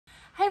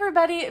Hey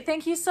everybody,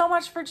 thank you so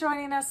much for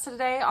joining us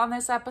today on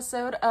this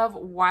episode of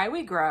Why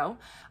We Grow.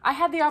 I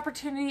had the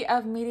opportunity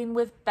of meeting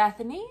with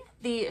Bethany,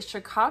 the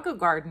Chicago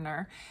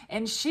gardener,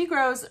 and she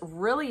grows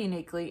really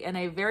uniquely in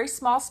a very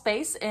small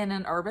space in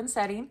an urban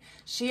setting.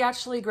 She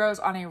actually grows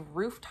on a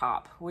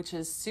rooftop, which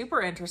is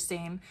super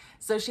interesting.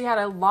 So she had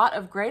a lot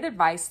of great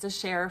advice to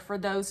share for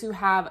those who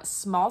have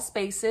small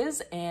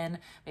spaces and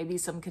maybe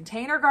some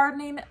container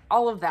gardening,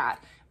 all of that.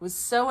 It was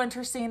so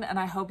interesting and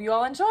I hope you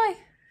all enjoy.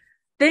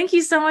 Thank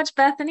you so much,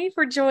 Bethany,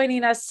 for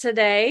joining us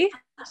today.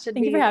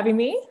 Thank you for having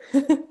me.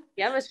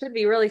 Yeah, this should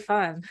be really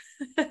fun.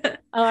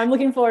 I'm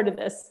looking forward to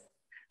this.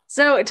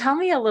 So tell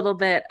me a little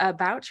bit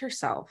about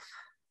yourself.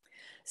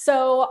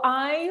 So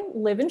I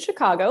live in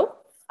Chicago.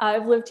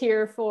 I've lived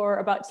here for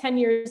about 10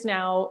 years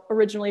now,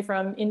 originally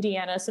from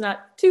Indiana, so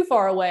not too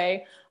far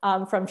away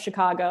from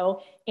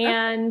Chicago.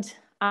 And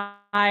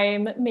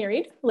I'm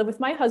married, live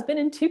with my husband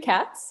and two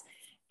cats.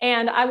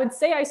 And I would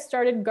say I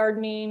started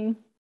gardening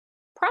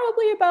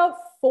probably about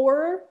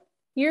 4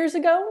 years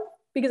ago,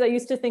 because I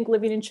used to think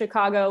living in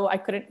Chicago, I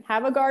couldn't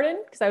have a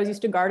garden because I was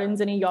used to gardens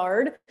in a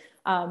yard.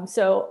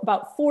 So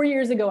about 4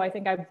 years ago, I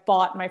think I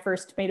bought my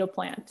first tomato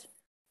plant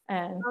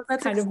and Oh, it's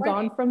that's kind of exciting.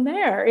 gone from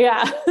there.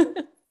 Yeah.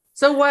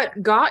 So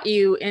what got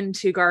you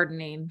into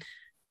gardening?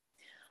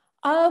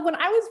 When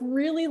I was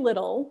really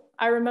little,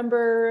 I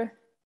remember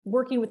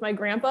working with my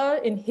grandpa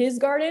in his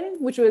garden,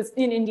 which was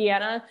in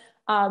Indiana.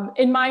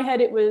 In my head,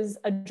 it was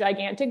a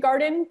gigantic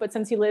garden, but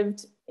since he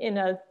lived in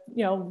a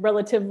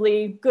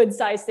relatively good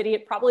sized city,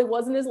 it probably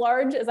wasn't as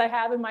large as I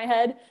have in my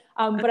head.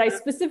 But I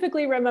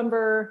specifically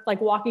remember like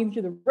walking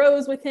through the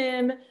rows with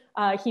him.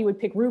 He would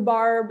pick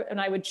rhubarb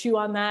and I would chew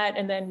on that,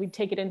 and then we'd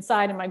take it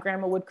inside and my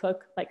grandma would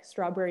cook like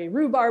strawberry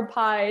rhubarb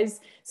pies.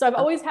 So I've Oh,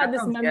 always had that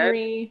this sounds good.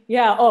 memory.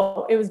 Yeah,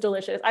 oh, it was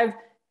delicious. I've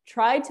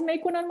tried to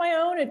make one on my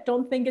own. I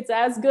don't think it's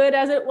as good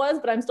as it was,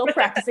 but I'm still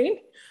practicing.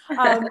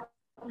 Um,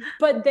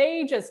 but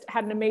they just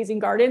had an amazing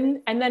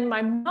garden. And then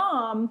my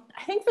mom,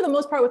 I think for the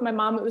most part with my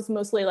mom, it was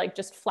mostly like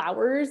just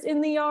flowers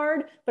in the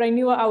yard. But I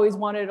knew I always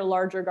wanted a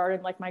larger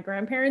garden like my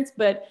grandparents.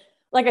 But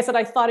like I said,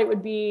 I thought it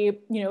would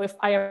be, if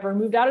I ever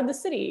moved out of the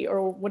city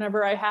or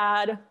whenever I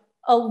had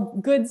a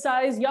good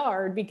sized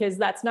yard, because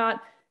that's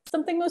not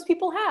something most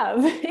people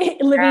have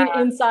living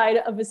Yeah. inside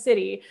of a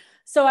city.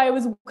 So I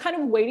was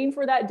kind of waiting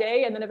for that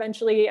day. And then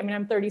eventually, I mean,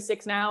 I'm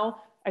 36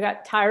 now. I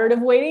got tired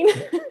of waiting.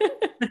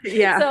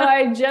 Yeah. So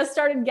I just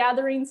started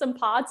gathering some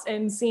pots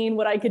and seeing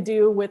what I could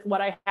do with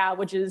what I have,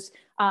 which is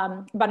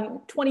about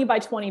a 20 by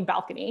 20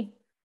 balcony.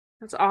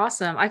 That's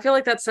awesome. I feel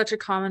like that's such a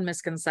common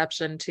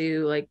misconception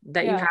too, like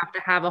that you Yeah. have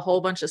to have a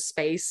whole bunch of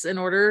space in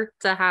order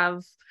to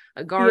have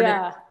a garden,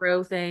 Yeah.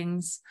 grow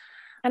things.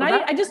 And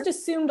Well, I just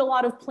assumed a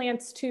lot of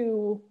plants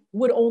too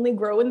would only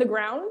grow in the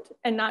ground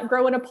and not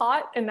grow in a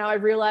pot. And now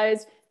I've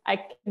realized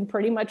I can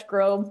pretty much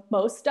grow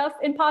most stuff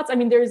in pots. I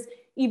mean, there's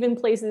even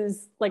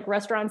places like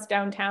restaurants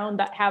downtown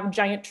that have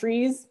giant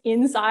trees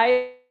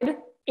inside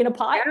in a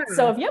pot.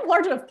 So yeah. if you have a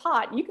large enough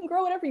pot, you can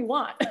grow whatever you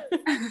want.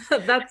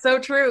 That's so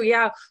true.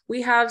 Yeah.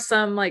 We have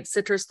some like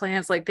citrus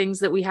plants, like things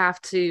that we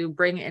have to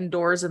bring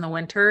indoors in the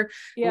winter.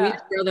 We Yeah.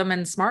 just grow them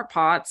in smart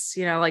pots,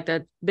 like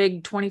the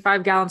big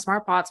 25-gallon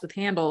smart pots with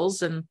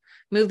handles and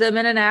move them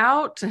in and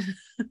out.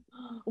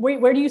 Wait,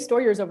 where do you store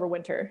yours over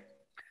winter?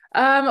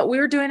 We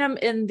were doing them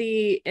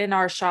in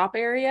our shop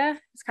area.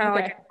 It's kind of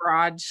like Okay. a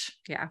garage.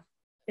 Yeah.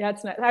 Yeah,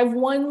 it's nice. I have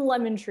one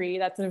lemon tree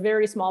that's in a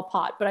very small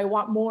pot, but I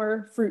want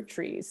more fruit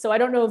trees. So I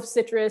don't know if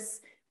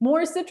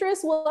more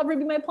citrus will ever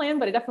be my plan,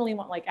 but I definitely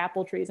want like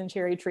apple trees and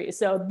cherry trees.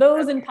 So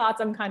those in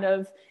pots, I'm kind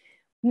of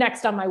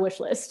next on my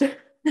wish list.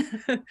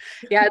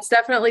 Yeah, it's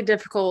definitely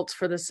difficult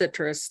for the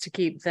citrus to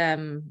keep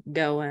them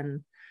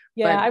going.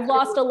 Yeah, But I've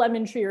lost a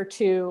lemon tree or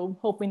two,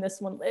 hoping this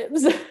one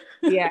lives.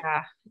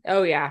 yeah.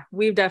 Oh yeah.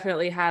 We've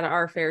definitely had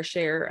our fair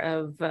share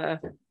of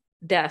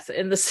death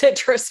in the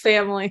citrus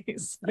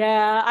families.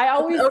 Yeah, I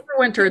always Over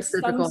winter, get it's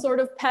some difficult. sort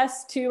of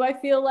pest too. I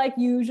feel like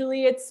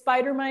usually it's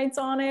spider mites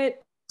on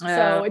it. Uh,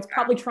 So it's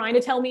probably trying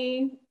to tell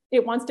me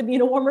it wants to be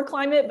in a warmer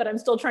climate, but I'm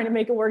still trying to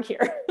make it work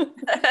here.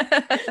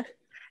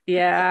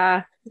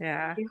 yeah.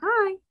 Yeah.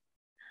 Hi.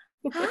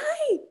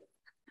 Hi.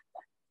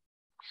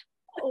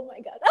 Oh my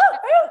God. Oh,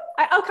 oh,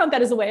 I'll count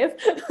that as a wave.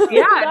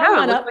 Yeah, Come no, it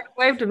on looks up. like a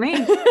wave to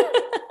me.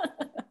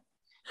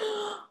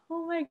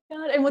 Oh my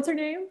God. And what's her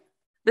name?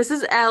 This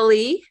is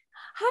Ellie.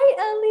 Hi,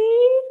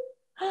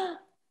 Ellie.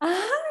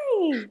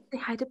 Hi. Say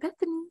hi to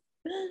Bethany.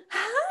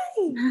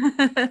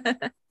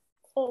 Hi.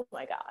 Oh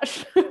my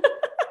gosh.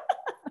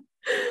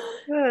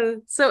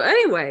 So,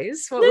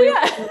 anyways, what we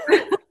Yeah.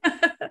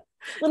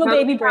 Little now that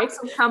baby we have break.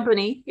 some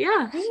company,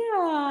 yeah.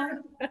 Yeah.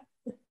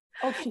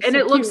 Oh, she's And so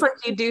it looks cute.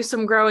 like you do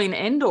some growing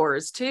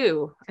indoors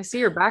too. I see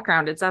your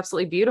background. It's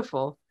absolutely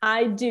beautiful.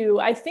 I do.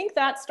 I think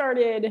that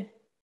started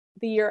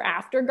the year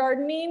after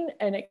gardening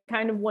and it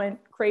kind of went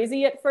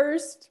crazy at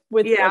first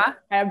with like Yeah.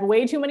 I have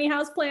way too many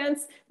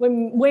houseplants,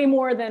 way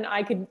more than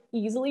I could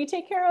easily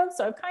take care of.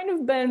 So I've kind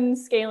of been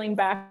scaling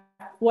back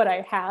what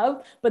I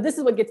have, but this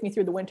is what gets me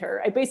through the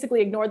winter. I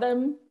basically ignore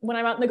them when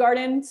I'm out in the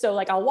garden. So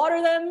like I'll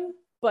water them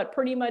but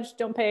pretty much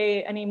don't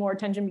pay any more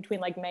attention between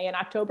like May and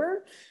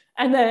October.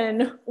 And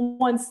then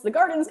once the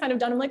garden's kind of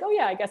done, I'm like, oh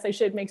yeah, I guess I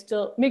should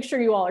make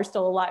sure you all are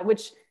still alive,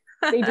 which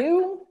they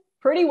do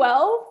pretty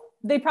well.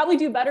 They probably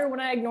do better when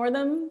I ignore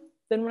them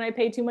than when I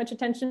pay too much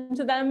attention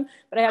to them.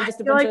 But I have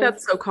just I feel like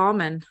that's so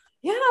common.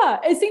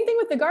 yeah, same thing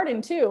with the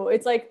garden too.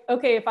 It's like,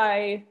 okay, if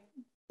I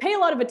pay a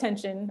lot of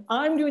attention,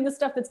 I'm doing the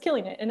stuff that's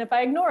killing it. And if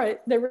I ignore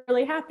it, they're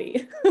really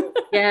happy.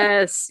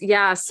 Yes.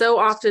 Yeah. So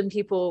often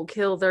people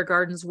kill their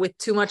gardens with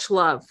too much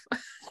love.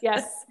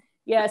 Yes.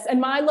 Yes.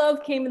 And my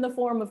love came in the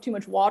form of too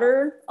much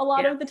water a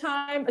lot Yeah. of the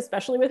time,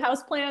 especially with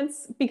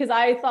houseplants, because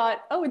I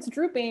thought, oh, it's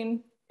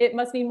drooping. It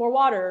must need more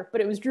water.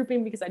 But it was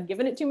drooping because I'd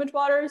given it too much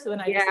water. So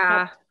then I just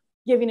Yeah. kept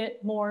giving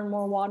it more and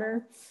more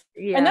water.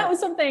 And Yeah. that was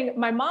something,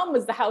 my mom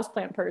was the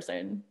houseplant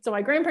person. So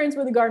my grandparents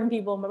were the garden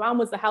people. My mom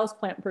was the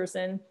houseplant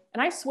person.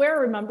 And I swear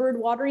I remembered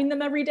watering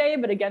them every day.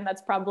 But again,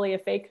 that's probably a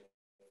fake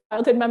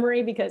childhood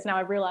memory because now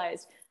I've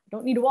realized I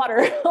don't need to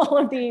water all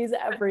of these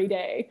every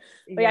day.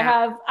 But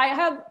Yeah. I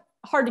have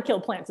hard to kill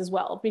plants as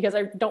well because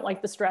I don't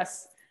like the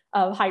stress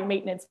of high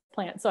maintenance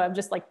plants. So I have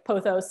just like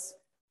pothos,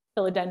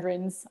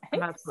 philodendrons, I I'm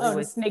think. absolutely Oh, and a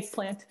with you. snake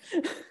plant.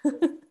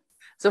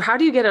 So how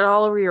do you get it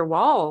all over your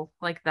wall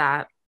like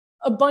that?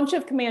 A bunch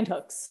of command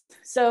hooks.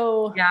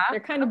 So Yeah. they're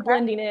kind of Okay.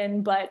 blending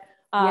in, but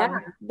Yeah.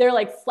 they're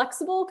like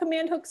flexible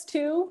command hooks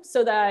too,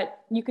 so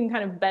that you can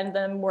kind of bend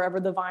them wherever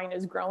the vine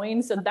is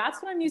growing. So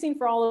that's what I'm using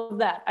for all of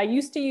that. I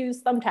used to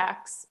use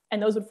thumbtacks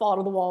and those would fall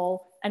to the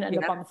wall and end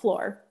up Yeah. on the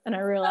floor. And I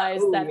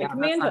realized Oh, that the yeah. That's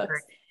command not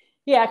great. hooks,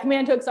 yeah,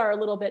 command hooks are a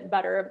little bit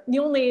better. The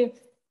only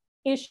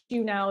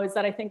issue now is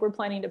that I think we're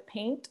planning to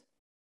paint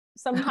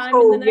sometime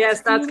in the Oh, yes.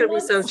 next That's few going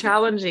to be so months.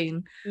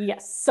 challenging.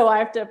 Yes. So I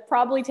have to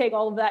probably take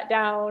all of that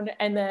down.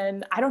 And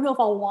then I don't know if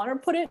I'll want to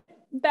put it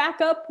back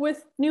up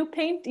with new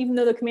paint, even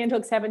though the command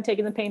hooks haven't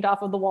taken the paint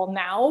off of the wall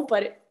now.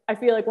 But I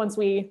feel like once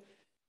we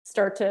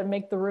start to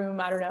make the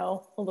room, I don't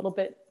know, a little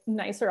bit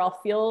nicer, I'll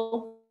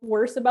feel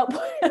worse about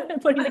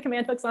putting the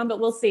command hooks on, but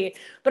we'll see.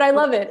 But I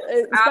love it,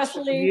 It's absolutely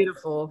especially,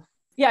 beautiful.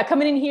 yeah,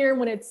 coming in here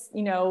when it's,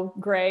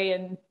 gray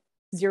and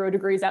 0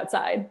 degrees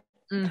outside.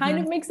 Kind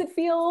Hmm. of makes it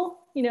feel,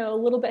 a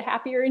little bit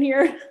happier in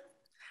here.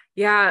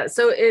 Yeah.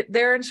 So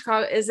there in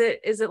Chicago, is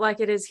it like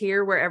it is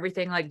here where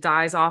everything like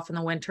dies off in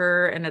the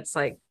winter and it's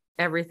like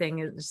everything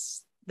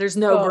is there's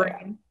no Oh yeah.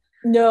 green.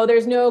 No,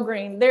 there's no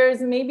green.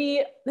 There's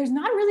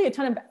not really a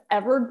ton of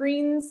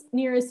evergreens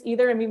near us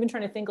either. I'm even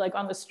trying to think like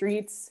on the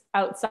streets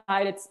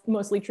outside, it's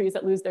mostly trees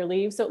that lose their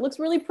leaves. So it looks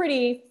really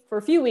pretty for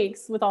a few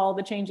weeks with all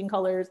the changing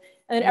colors,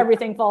 and then Yeah.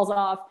 everything falls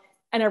off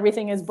and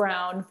everything is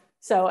brown.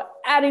 So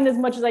adding as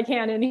much as I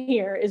can in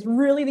here is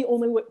really the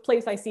only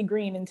place I see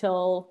green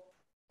until,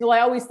 well,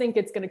 I always think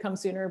it's going to come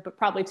sooner, but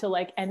probably till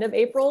like end of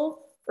April,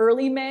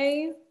 early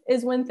May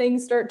is when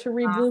things start to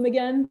rebloom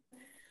again.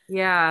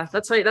 Yeah,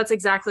 that's right. That's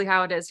exactly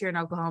how it is here in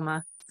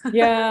Oklahoma.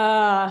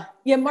 Yeah.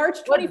 Yeah. March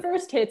What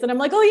 21st hits, and I'm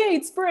like, oh, yeah,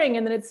 it's spring.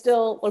 And then it's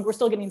still like we're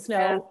still getting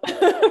yeah. snow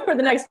for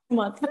the next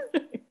month.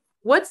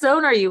 What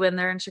zone are you in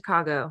there in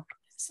Chicago?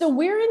 So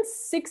we're in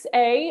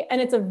 6A, and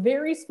it's a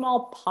very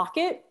small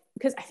pocket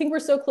because I think we're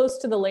so close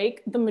to the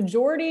lake.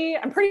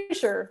 I'm pretty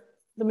sure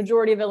the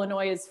majority of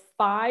Illinois is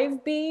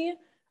 5B,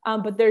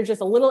 but there's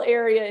just a little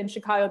area in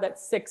Chicago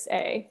that's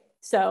 6A.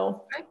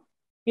 So Okay.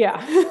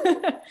 yeah.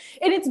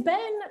 And it's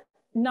been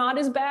not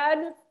as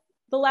bad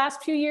the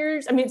last few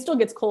years. I mean, it still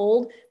gets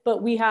cold,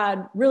 but we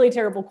had really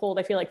terrible cold,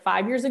 I feel like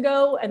 5 years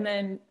ago. And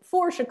then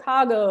for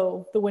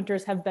Chicago, the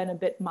winters have been a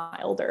bit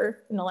milder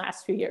in the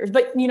last few years,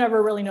 but you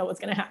never really know what's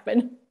going to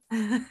happen.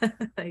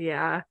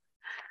 Yeah.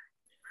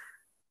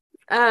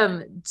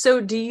 So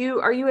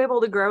are you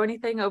able to grow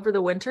anything over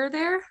the winter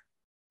there?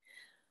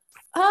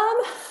 Um,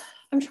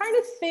 I'm trying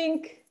to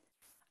think.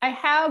 I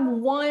have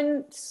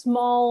one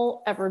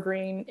small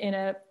evergreen in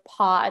a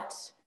pot,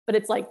 but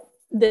it's like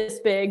this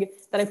big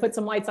that I put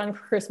some lights on for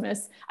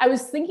Christmas. I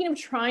was thinking of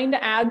trying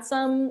to add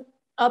some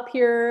up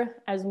here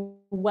as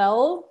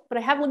well, but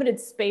I have limited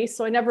space,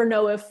 so I never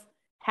know if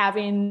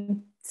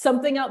having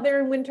something out there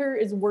in winter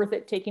is worth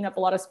it taking up a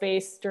lot of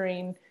space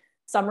during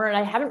summer. And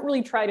I haven't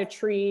really tried a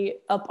tree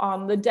up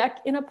on the deck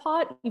in a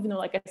pot, even though,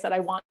 like I said, I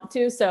want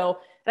to. So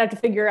I have to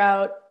figure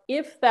out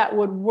if that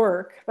would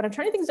work. But I'm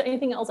trying to think, is there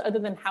anything else other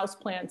than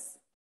houseplants?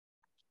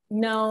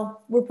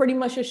 No, we're pretty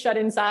much just shut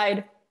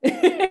inside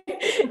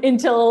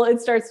until it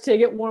starts to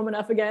get warm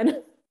enough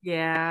again.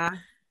 Yeah.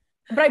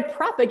 But I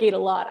propagate a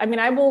lot. I mean,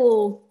 I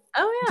will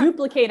Oh yeah.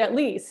 duplicate at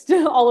least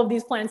all of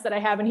these plants that I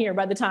have in here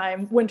by the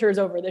time winter is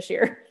over this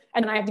year.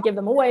 And then I have to give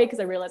them away because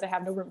I realize I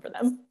have no room for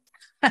them.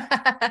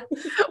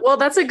 Well,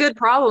 that's a good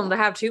problem to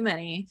have too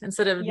many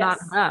instead of not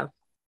Yes. enough.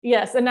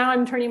 Yes. And now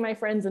I'm turning my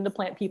friends into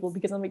plant people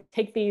because I'm like,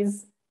 take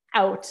these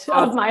out of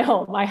Awesome. my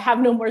home. I have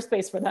no more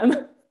space for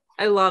them.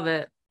 I love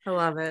it. I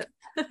love it.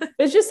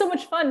 It's just so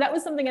much fun. That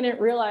was something I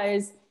didn't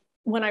realize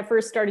when I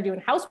first started doing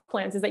house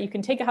plants is that you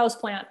can take a house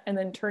plant and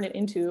then turn it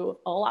into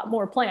a lot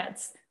more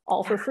plants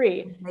all for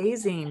free.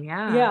 Amazing.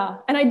 Yeah. Yeah.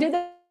 And I did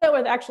that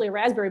with actually a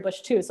raspberry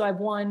bush too. So I have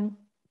one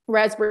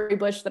raspberry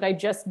bush that I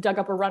just dug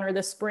up a runner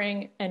this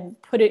spring and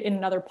put it in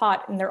another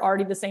pot, and they're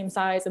already the same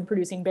size and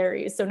producing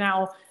berries. So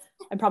now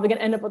I'm probably going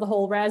to end up with a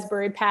whole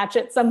raspberry patch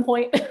at some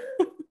point.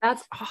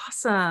 That's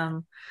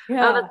awesome. Oh,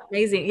 Yeah. that's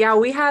amazing. Yeah,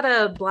 we had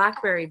a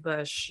blackberry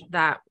bush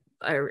that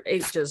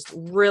it just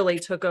really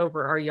took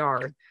over our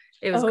yard.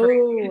 It was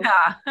great. Oh,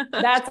 Yeah.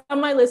 that's on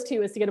my list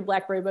too, is to get a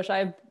blackberry bush. I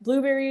have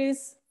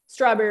blueberries,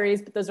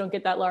 strawberries, but those don't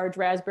get that large,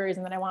 raspberries,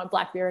 and then I want a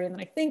blackberry, and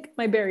then I think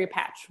my berry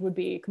patch would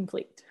be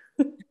complete.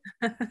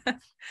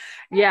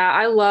 Yeah,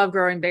 I love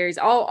growing berries.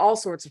 All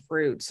sorts of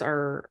fruits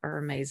are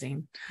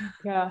amazing.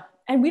 Yeah.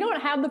 And we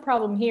don't have the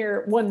problem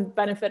here. One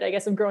benefit, I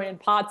guess, of growing in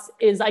pots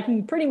is I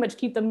can pretty much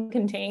keep them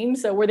contained.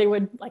 So where they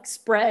would like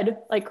spread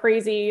like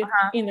crazy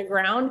Uh-huh. in the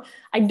ground,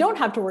 I don't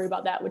have to worry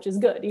about that, which is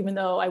good, even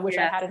though I wish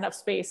I Yes. had enough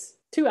space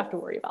to have to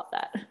worry about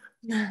that.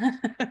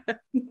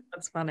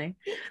 That's funny.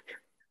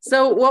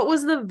 So, what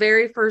was the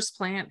very first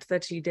plant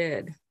that you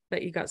did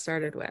that you got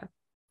started with?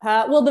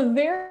 Well, the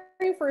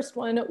very first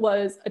one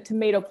was a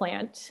tomato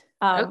plant.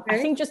 I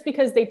Okay. think just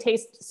because they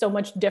taste so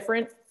much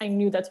different, I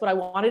knew that's what I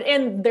wanted.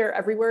 And they're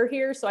everywhere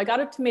here. So I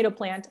got a tomato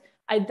plant.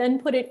 I then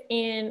put it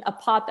in a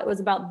pot that was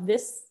about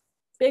this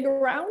big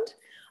around.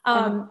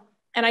 Uh-huh.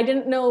 And I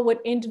didn't know what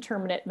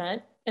indeterminate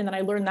meant. And then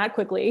I learned that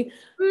quickly.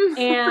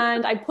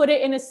 And I put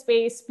it in a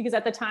space because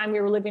at the time we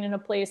were living in a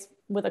place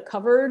with a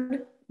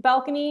covered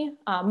balcony,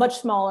 much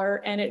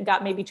smaller, and it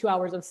got maybe 2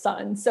 hours of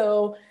sun.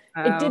 So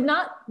it Oh, did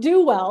not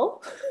do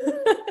well.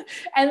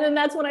 And then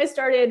that's when I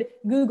started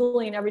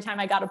Googling every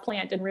time I got a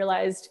plant and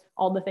realized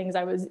all the things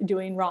I was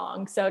doing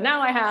wrong. So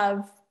now I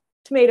have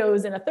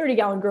tomatoes in a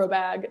 30-gallon grow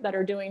bag that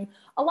are doing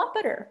a lot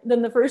better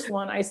than the first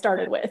one I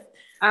started with.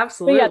 But yeah,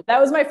 absolutely.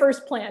 that was my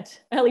first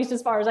plant, at least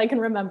as far as I can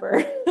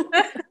remember.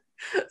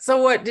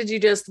 So, what did you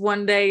just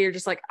one day you're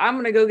just like, I'm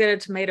gonna go get a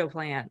tomato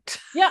plant?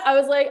 Yeah, I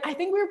was like, I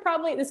think we were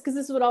probably this because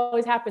this is what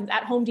always happens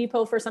at Home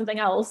Depot for something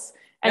else.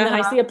 And then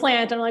I Uh-huh. see a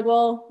plant, and I'm like,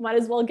 well, might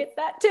as well get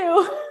that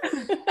too.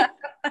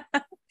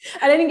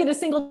 I didn't get a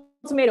single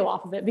tomato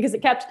off of it because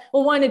it kept,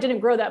 well, one, it didn't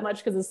grow that much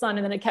because of the sun,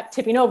 and then it kept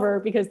tipping over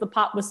because the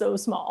pot was so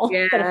small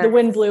that if the Yeah.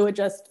 wind blew, it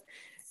just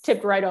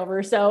tipped right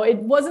over. So it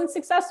wasn't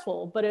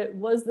successful, but it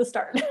was the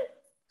start.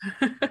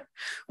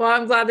 Well,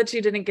 I'm glad that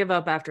you didn't give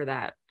up after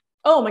that.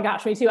 Oh my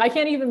gosh, me too. I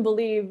can't even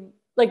believe,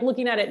 like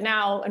looking at it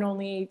now and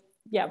only,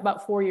 yeah,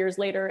 about 4 years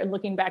later and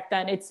looking back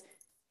then, it's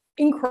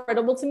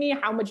incredible to me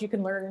how much you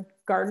can learn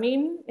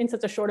gardening in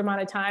such a short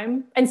amount of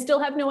time and still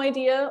have no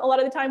idea a lot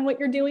of the time what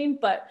you're doing.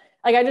 But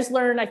like I just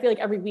learned, I feel like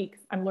every week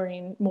I'm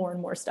learning more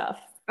and more stuff.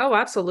 Oh,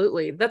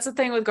 absolutely. That's the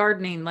thing with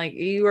gardening. Like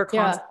you are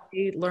Yeah.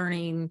 constantly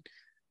learning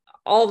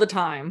all the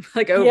time,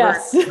 like over and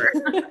Yes. over.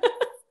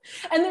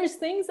 And there's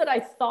things that I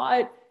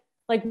thought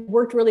like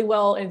worked really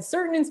well in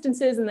certain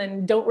instances and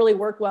then don't really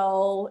work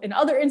well in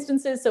other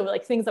instances. So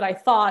like things that I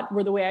thought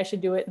were the way I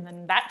should do it. And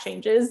then that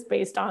changes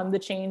based on the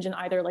change in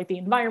either like the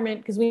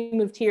environment, because we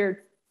moved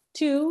here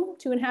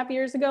 2.5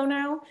 years ago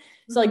now.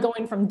 So like Mhm.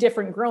 going from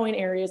different growing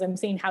areas, I'm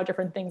seeing how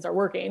different things are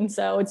working.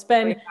 So it's Oh,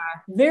 yeah. been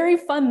very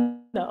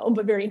fun though,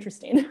 but very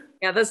interesting.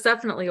 Yeah, that's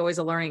definitely always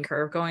a learning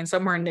curve going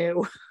somewhere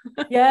new.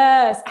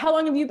 Yes. How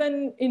long have you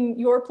been in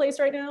your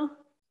place right now?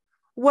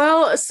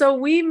 Well, so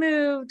we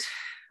moved,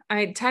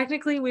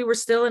 technically we were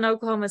still in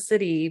Oklahoma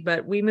City,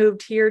 but we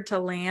moved here to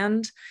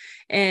land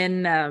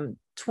in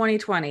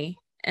 2020.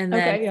 And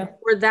then Okay. Yeah.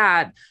 for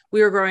that,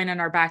 we were growing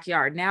in our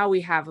backyard. Now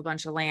we have a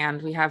bunch of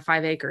land. We have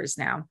 5 acres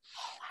now.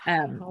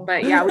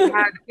 But yeah,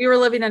 Wow. we were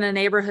living in a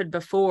neighborhood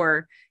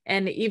before,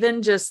 and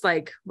even just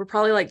like we're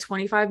probably like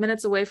 25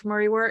 minutes away from where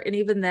we were. And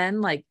even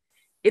then, like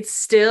it's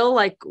still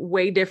like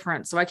way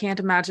different. So I can't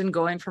imagine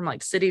going from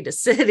like city to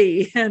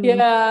city. And Yeah.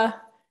 yeah.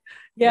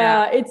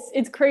 Yeah,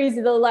 it's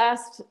crazy. The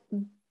last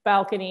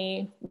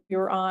balcony we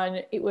were on,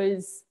 it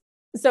was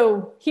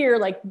so here,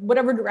 like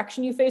whatever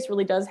direction you face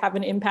really does have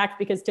an impact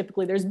because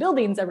typically there's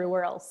buildings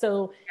everywhere else.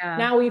 So Yeah.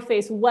 now we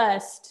face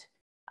west,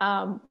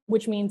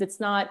 which means it's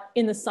not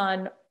in the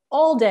sun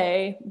all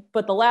day,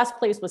 but the last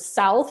place was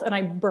south, and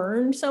I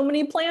burned so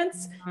many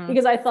plants Mhm.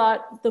 because I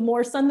thought the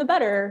more sun, the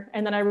better.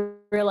 And then I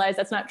realized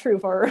that's not true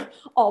for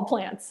all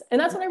plants. And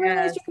that's when I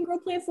realized you Yes. can grow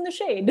plants in the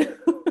shade.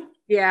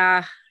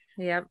 Yeah.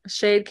 Yeah.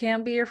 Shade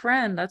can be your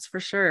friend. That's for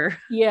sure.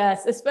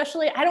 Yes,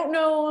 especially, I don't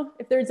know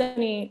if there's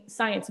any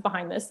science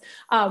behind this,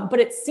 but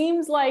it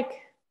seems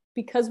like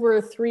because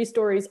we're 3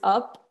 stories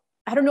up,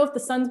 I don't know if the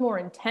sun's more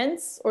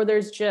intense or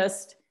there's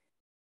just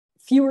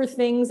fewer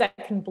things that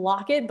can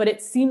block it, but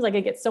it seems like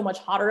it gets so much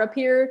hotter up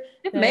here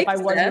It than if I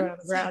makes was growing on the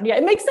sense. ground. Yeah,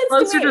 it makes sense to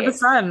Closer to the me.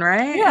 sun,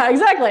 right? Yeah,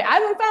 exactly. I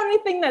haven't found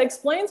anything that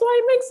explains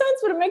why it makes sense,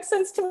 but it makes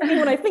sense to me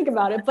when I think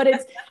about it. But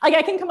it's like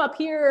I can come up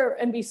here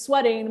and be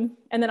sweating,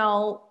 and then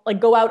I'll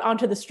like go out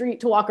onto the street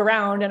to walk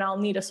around and I'll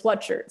need a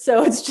sweatshirt.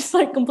 So it's just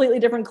like completely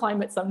different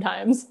climate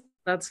sometimes.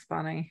 That's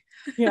funny.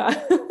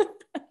 Yeah.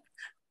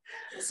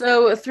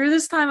 So, through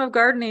this time of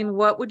gardening,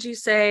 what would you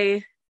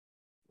say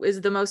is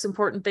the most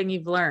important thing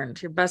you've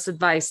learned? Your best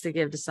advice to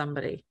give to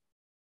somebody?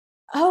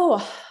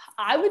 Oh,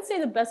 I would say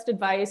the best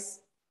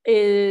advice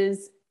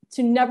is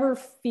to never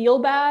feel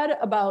bad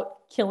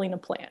about killing a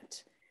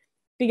plant.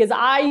 because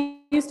I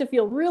used to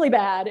feel really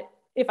bad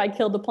if I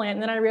killed the plant.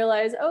 And then I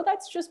realized, oh,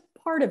 that's just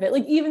part of it.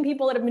 Like even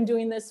people that have been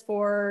doing this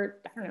for,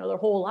 I don't know, their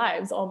whole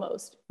lives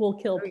almost will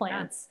kill Oh, yeah.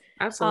 plants.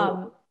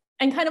 Absolutely.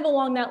 And kind of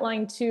along that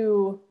line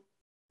too,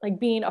 like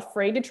being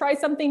afraid to try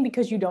something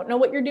because you don't know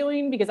what you're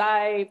doing. Because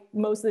I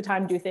most of the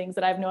time do things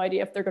that I have no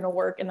idea if they're going to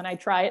work, and then I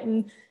try it,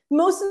 and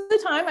most of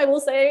the time I will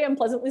say I'm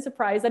pleasantly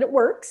surprised that it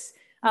works.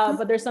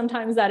 But there's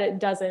sometimes that it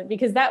doesn't,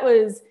 because that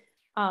was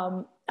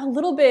a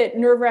little bit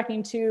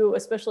nerve-wracking too,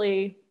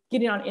 especially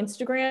getting on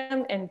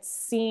Instagram and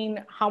seeing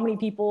how many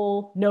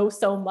people know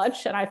so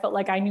much, and I felt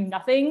like I knew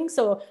nothing.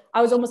 So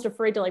I was almost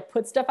afraid to like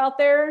put stuff out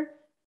there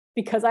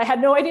because I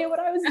had no idea what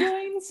I was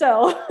doing.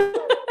 So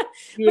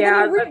but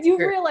Yeah, then you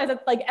realize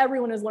that like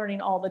everyone is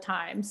learning all the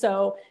time.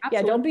 So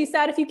yeah, don't be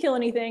sad if you kill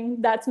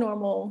anything. That's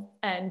normal.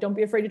 And don't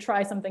be afraid to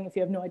try something if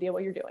you have no idea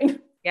what you're doing.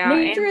 Yeah,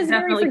 Nature and is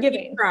very definitely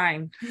forgiving. keep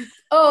trying.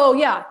 Oh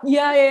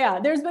yeah.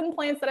 There's been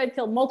plants that I've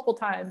killed multiple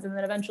times, and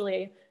then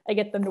eventually I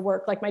get them to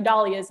work. Like my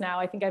dahlias now,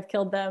 I think I've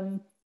killed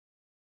them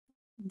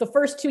the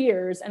first 2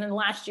 years, and then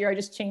last year I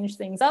just changed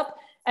things up,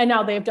 and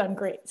now they've done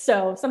great.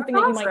 So something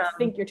that you might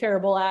think you're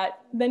terrible at,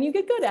 then you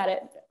get good at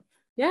it.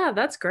 Yeah,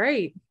 that's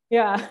great.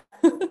 Yeah.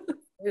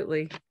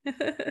 Absolutely.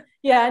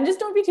 Yeah, and just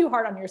don't be too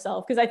hard on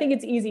yourself, because I think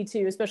it's easy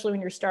to, especially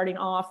when you're starting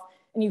off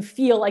and you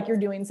feel like you're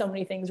doing so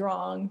many things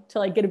wrong, to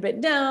like get a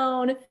bit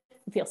down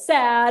and feel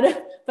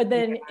sad. But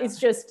then it's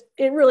just,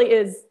 it really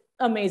is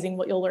amazing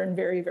what you'll learn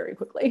very, very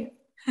quickly.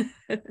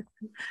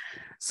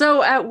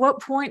 So at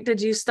what point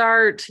did you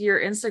start your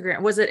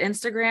Instagram? Was it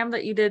Instagram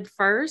that you did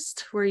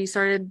first, where you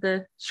started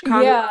the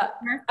Chicago? Yeah.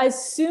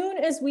 As soon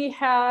as we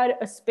had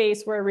a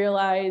space where I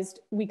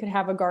realized we could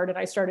have a garden,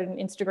 I started an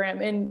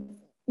Instagram. And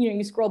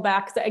you scroll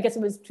back, I guess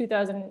it was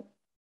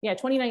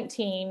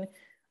 2019.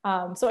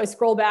 So I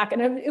scroll back,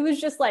 and it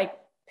was just like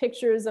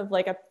pictures of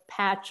like a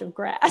patch of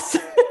grass.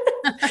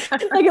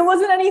 Like it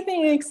wasn't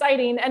anything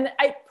exciting. And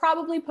I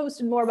probably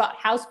posted more about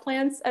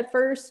houseplants at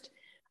first.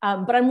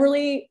 But I'm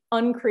really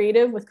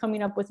uncreative with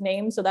coming up with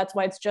names. So that's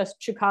why it's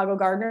just Chicago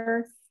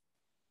Gardener.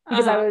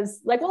 Because I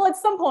was like, well, at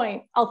some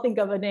point I'll think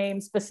of a name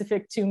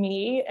specific to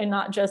me and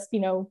not just,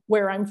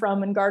 where I'm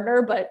from and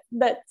Gardner, but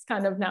that's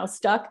kind of now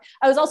stuck.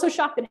 I was also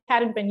shocked that it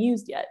hadn't been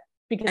used yet,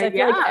 because I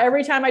feel like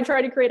every time I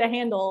try to create a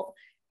handle,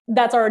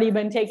 that's already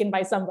been taken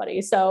by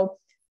somebody. So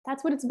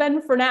that's what it's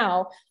been for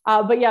now.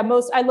 But yeah,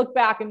 I look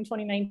back in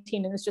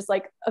 2019 and it's just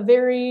like a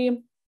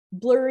very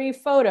blurry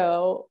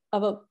photo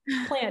of a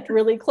plant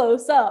really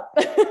close up.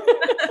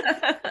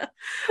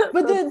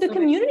 But the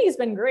community has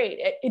been great.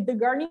 The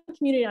gardening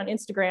community on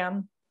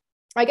Instagram,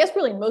 I guess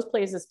really in most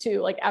places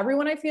too, like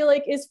everyone I feel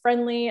like is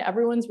friendly.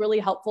 Everyone's really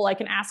helpful. I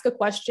can ask a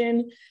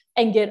question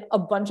and get a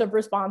bunch of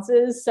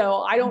responses.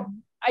 So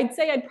I'd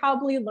say I'd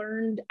probably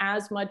learned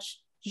as much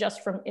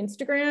just from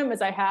Instagram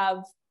as I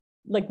have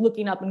like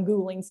looking up and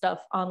Googling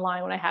stuff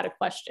online when I had a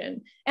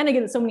question. And I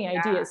get so many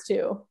ideas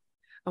too.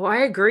 Oh, I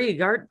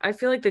agree. I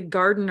feel like the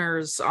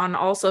gardeners on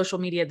all social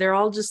media, they're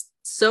all just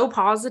so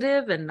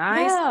positive and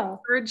nice, and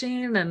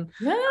encouraging, and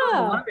I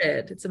love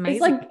it. It's amazing.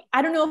 It's like,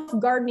 I don't know if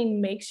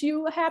gardening makes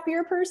you a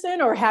happier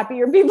person or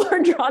happier people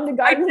are drawn to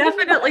gardening. I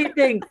definitely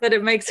think that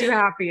it makes you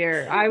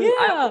happier. I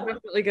would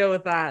definitely go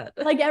with that.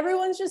 Like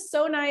everyone's just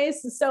so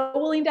nice, so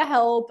willing to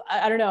help.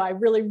 I don't know. I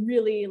really,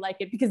 really like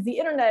it, because the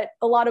internet,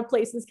 a lot of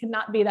places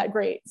cannot be that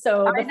great.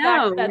 So the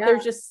fact that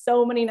there's just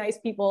so many nice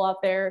people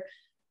out there,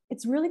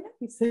 it's really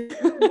nice.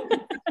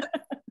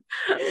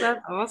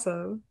 That's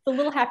awesome. It's a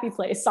little happy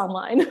place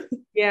online.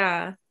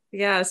 Yeah.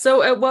 Yeah.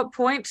 So at what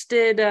point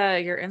did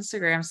your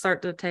Instagram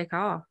start to take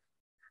off?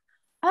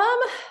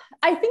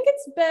 I think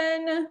it's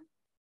been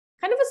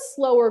kind of a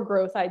slower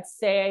growth, I'd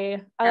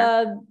say.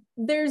 I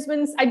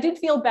did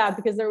feel bad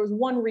because there was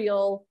one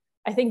reel,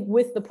 I think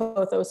with the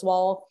pothos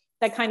wall,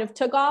 that kind of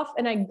took off,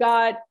 and I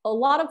got a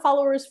lot of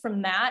followers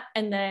from that,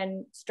 and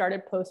then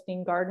started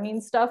posting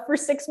gardening stuff for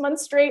 6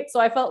 months straight. So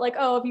I felt like,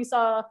 oh, if you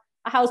saw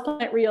a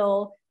houseplant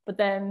reel, but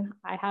then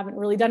I haven't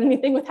really done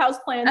anything with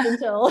houseplants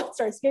until it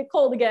starts to get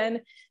cold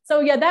again. So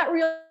yeah, that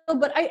reel,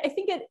 but I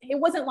think it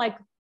wasn't like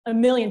a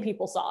million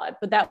people saw it,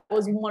 but that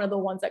was one of the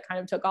ones that kind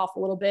of took off a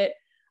little bit.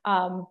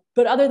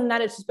 But other than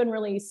that, it's just been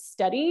really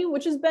steady,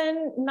 which has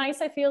been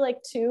nice, I feel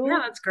like too. Yeah,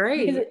 that's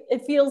great. Because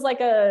it feels like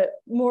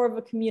more of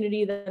a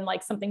community than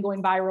like something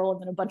going viral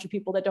and then a bunch of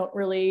people that don't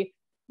really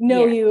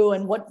know you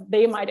and what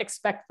they might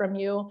expect from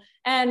you.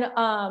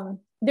 And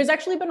there's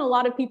actually been a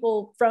lot of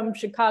people from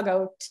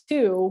Chicago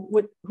too,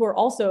 who are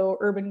also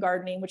urban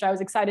gardening, which I was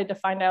excited to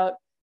find out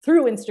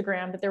through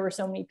Instagram, that there were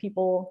so many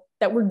people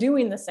that were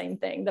doing the same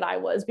thing that I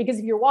was. Because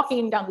if you're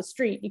walking down the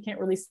street, you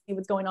can't really see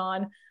what's going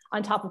on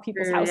top of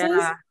people's houses.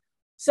 Yeah.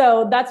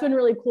 So that's been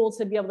really cool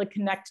to be able to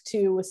connect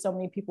with so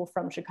many people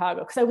from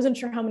Chicago, because I wasn't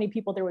sure how many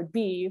people there would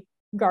be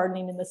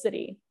gardening in the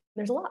city.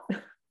 There's a lot.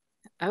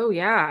 Oh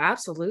yeah,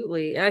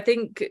 absolutely. I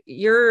think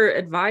your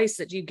advice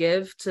that you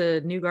give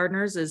to new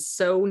gardeners is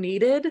so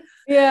needed.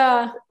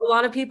 Yeah. A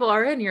lot of people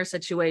are in your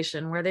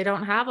situation where they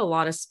don't have a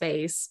lot of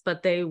space,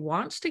 but they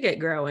want to get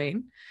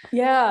growing.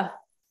 Yeah.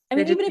 I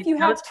mean, even if you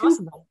have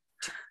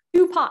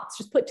two pots,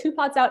 just put two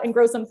pots out and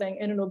grow something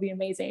and it'll be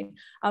amazing.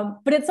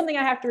 But it's something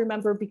I have to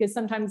remember because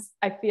sometimes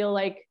I feel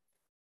like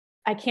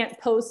I can't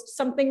post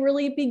something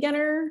really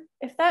beginner,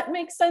 if that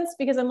makes sense,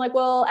 because I'm like,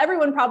 well,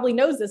 everyone probably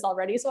knows this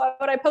already. So why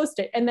would I post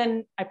it? And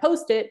then I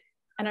post it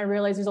and I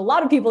realize there's a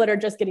lot of people that are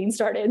just getting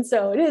started.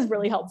 So it is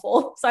really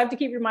helpful. So I have to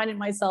keep reminding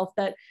myself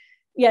that,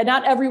 yeah,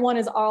 not everyone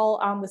is all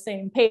on the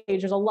same page.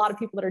 There's a lot of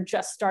people that are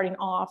just starting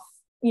off,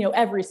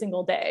 every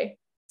single day.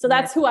 So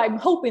that's who I'm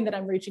hoping that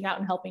I'm reaching out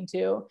and helping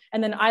to.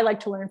 And then I like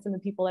to learn from the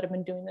people that have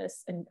been doing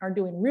this and are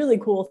doing really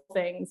cool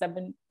things. I've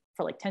been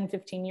for like 10,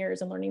 15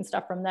 years and learning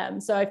stuff from them.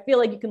 So I feel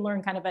like you can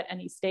learn kind of at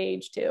any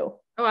stage too.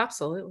 Oh,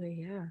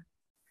 absolutely. Yeah.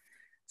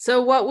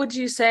 So what would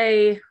you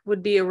say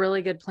would be a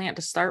really good plant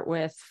to start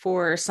with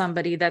for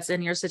somebody that's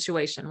in your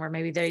situation where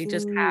maybe they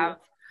just have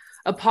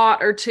a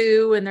pot or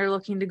two and they're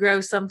looking to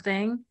grow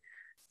something?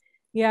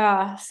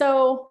 Yeah.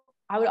 So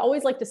I would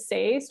always like to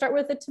say start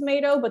with a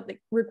tomato, but it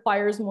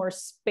requires more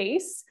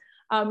space.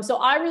 So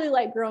I really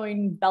like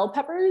growing bell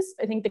peppers.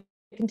 I think the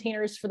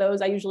containers for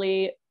those, I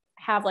usually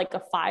have like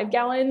a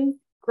 5-gallon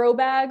grow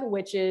bag,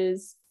 which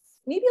is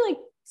maybe like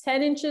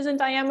 10 inches in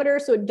diameter.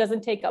 So it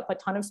doesn't take up a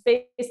ton of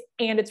space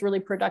and it's really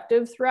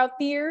productive throughout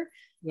the year.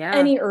 Yeah.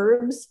 Any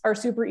herbs are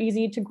super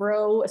easy to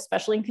grow,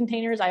 especially in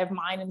containers. I have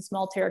mine in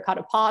small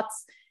terracotta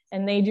pots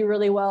and they do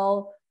really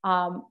well.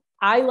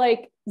 I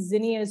like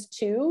zinnias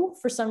too.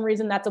 For some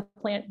reason, that's a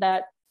plant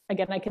that,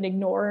 again, I can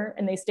ignore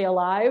and they stay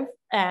alive.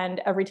 And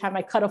every time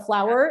I cut a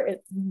flower,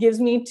 it gives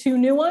me 2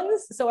 new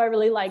ones. So I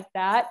really like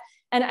that.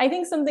 And I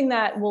think something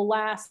that will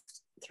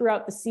last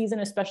throughout the season,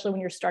 especially when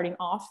you're starting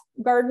off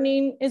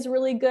gardening, is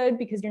really good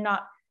because you're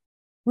not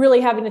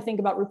really having to think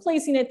about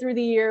replacing it through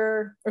the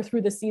year or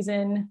through the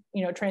season,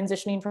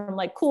 transitioning from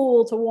like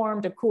cool to warm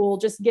to cool.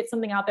 Just get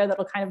something out there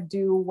that'll kind of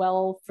do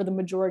well for the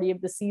majority of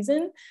the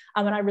season.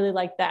 And I really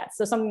like that.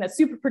 So something that's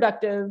super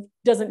productive,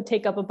 doesn't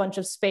take up a bunch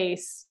of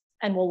space,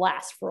 and will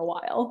last for a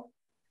while.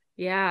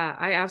 Yeah,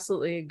 I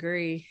absolutely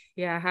agree.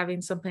 Yeah,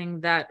 having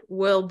something that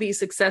will be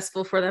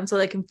successful for them so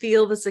they can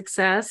feel the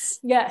success.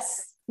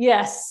 Yes.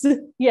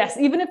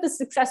 Even if the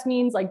success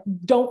means like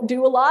don't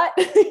do a lot,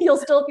 you'll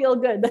still feel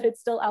good that it's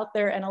still out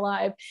there and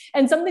alive.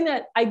 And something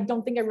that I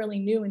don't think I really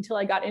knew until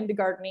I got into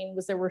gardening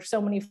was there were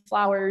so many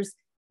flowers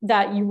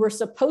that you were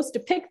supposed to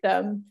pick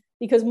them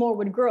because more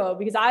would grow.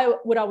 Because I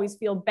would always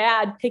feel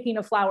bad picking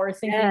a flower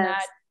thinking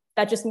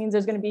that just means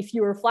there's going to be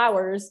fewer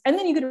flowers. And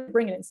then you could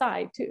bring it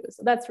inside too.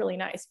 So that's really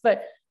nice.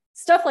 But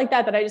stuff like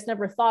that I just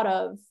never thought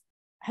of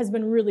has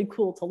been really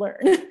cool to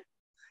learn.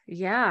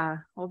 Yeah.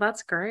 Well,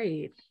 that's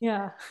great.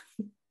 Yeah.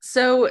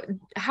 So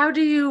how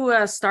do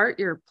you start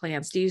your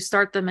plants? Do you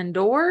start them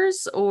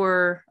indoors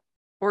or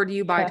do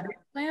you buy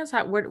plants?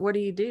 What do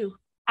you do?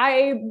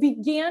 I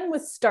began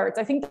with starts.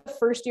 I think the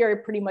first year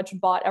I pretty much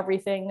bought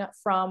everything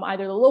from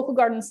either the local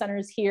garden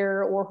centers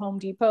here or Home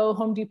Depot.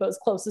 Home Depot is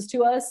closest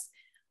to us.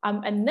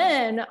 And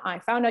then I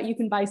found out you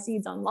can buy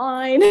seeds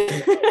online.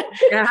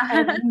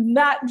 And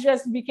that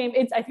just became,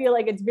 I feel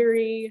like it's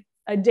very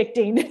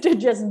addicting to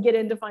just get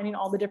into finding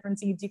all the different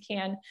seeds you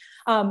can.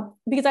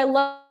 Because I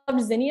loved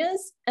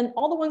zinnias, and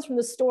all the ones from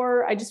the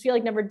store, I just feel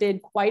like never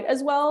did quite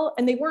as well.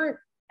 And they weren't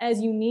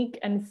as unique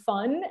and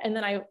fun. And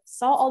then I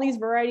saw all these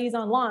varieties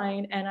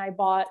online and I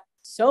bought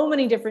so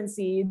many different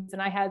seeds.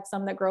 And I had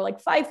some that grow like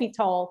 5 feet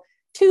tall,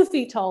 2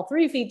 feet tall,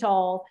 3 feet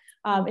tall,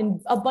 in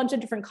a bunch of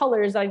different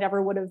colors that I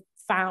never would have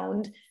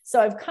found. So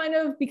I've kind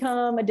of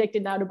become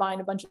addicted now to buying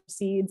a bunch of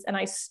seeds, and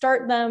I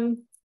start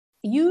them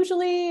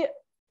usually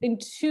in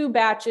 2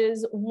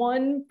 batches,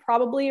 one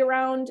probably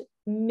around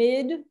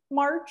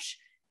mid-March,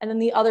 and then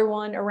the other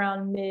one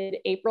around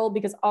mid-April,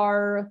 because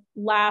our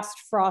last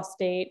frost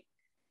date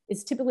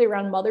is typically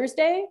around Mother's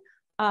Day.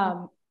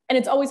 And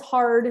it's always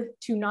hard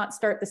to not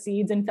start the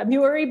seeds in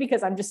February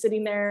because I'm just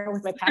sitting there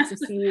with my packs of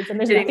seeds and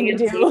there's nothing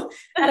to do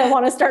and I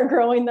want to start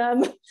growing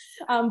them.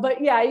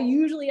 But yeah,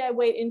 usually I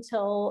wait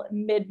until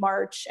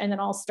mid-March and then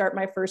I'll start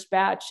my first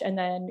batch and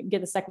then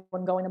get the second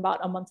one going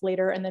about a month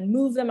later and then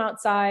move them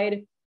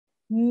outside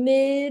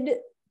mid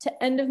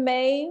to end of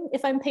May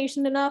if I'm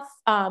patient enough.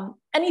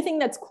 Anything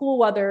that's cool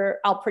weather,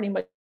 I'll pretty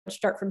much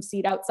start from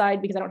seed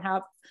outside because I don't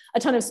have a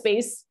ton of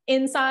space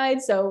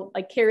inside. So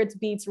like carrots,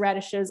 beets,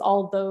 radishes,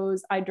 all of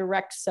those I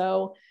direct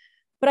sow.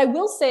 But I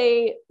will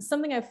say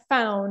something I've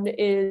found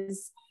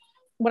is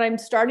when I'm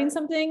starting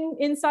something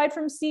inside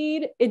from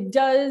seed, it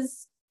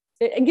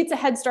gets a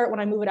head start when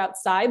I move it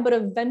outside, but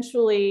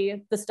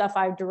eventually the stuff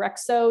I direct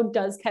sow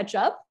does catch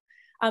up.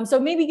 So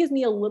maybe gives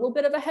me a little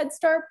bit of a head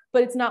start,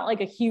 but it's not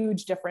like a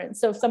huge difference.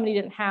 So if somebody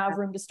didn't have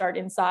room to start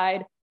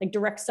inside, like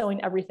direct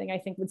sowing everything, I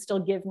think would still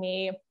give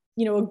me,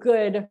 a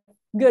good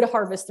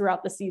harvest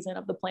throughout the season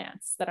of the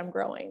plants that I'm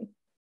growing.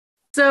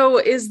 So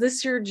is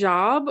this your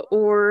job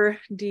or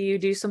do you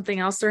do something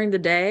else during the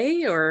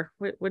day or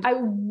what? I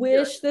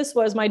wish this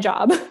was my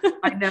job.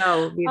 I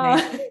know.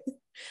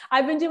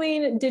 I've been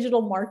doing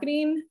digital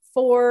marketing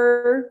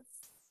for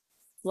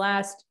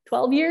last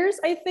 12 years,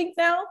 I think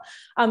now.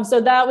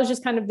 So that was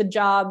just kind of the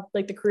job,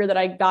 like the career that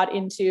I got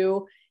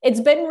into. It's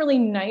been really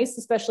nice,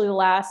 especially the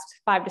last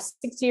 5 to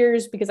 6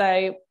 years, because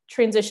I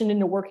transitioned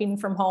into working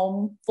from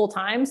home full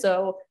time.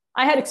 So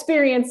I had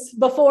experience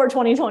before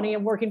 2020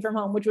 of working from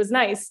home, which was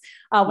nice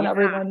when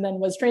everyone then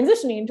was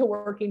transitioning to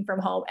working from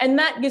home. And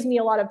that gives me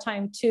a lot of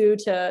time too,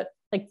 to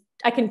like,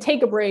 I can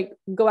take a break,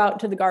 go out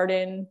to the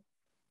garden,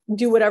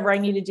 do whatever I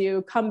need to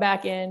do, come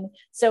back in.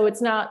 So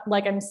it's not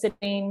like I'm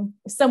sitting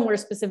somewhere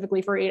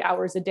specifically for 8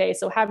 hours a day.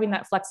 So having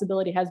that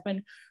flexibility has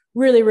been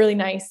really, really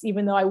nice,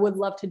 even though I would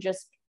love to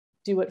just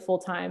do it full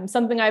time.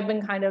 Something I've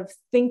been kind of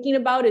thinking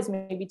about is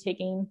maybe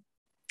taking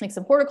like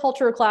some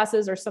horticulture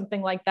classes or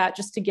something like that,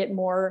 just to get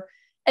more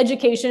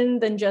education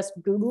than just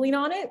Googling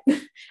on it.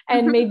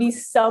 And maybe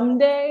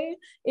someday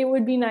it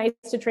would be nice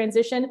to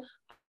transition,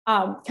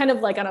 kind of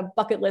like on a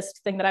bucket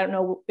list thing that I don't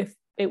know if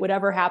it would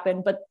ever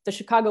happen, but the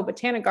Chicago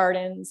Botanic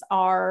Gardens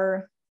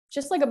are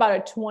just like about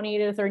a 20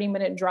 to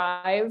 30-minute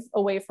drive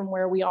away from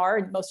where we are.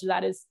 And most of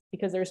that is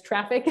because there's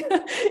traffic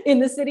in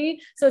the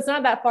city. So it's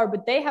not that far,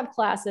 but they have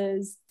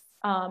classes.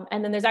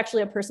 And then there's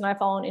actually a person I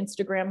follow on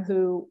Instagram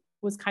who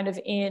was kind of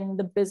in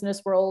the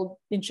business world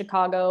in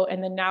Chicago.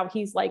 And then now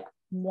he's like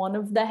one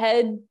of the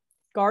head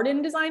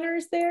garden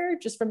designers there,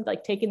 just from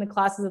like taking the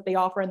classes that they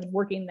offer and then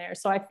working there.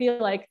 So I feel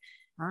like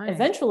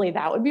eventually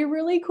that would be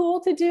really cool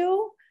to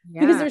do,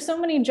 because there's so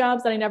many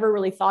jobs that I never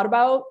really thought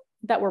about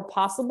that were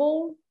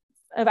possible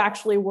of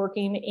actually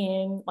working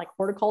in like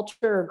horticulture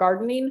or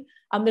gardening.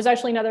 There's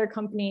actually another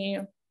company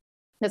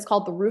that's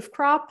called the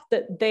Rooftop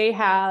that they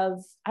have,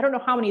 I don't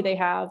know how many they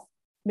have,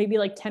 maybe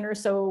like 10 or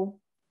so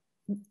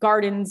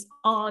gardens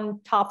on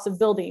tops of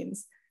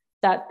buildings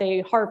that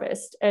they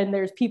harvest. And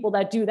there's people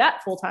that do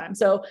that full time.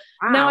 So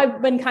now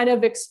I've been kind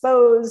of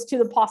exposed to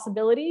the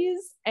possibilities.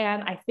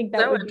 And I think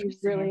that would be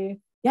really,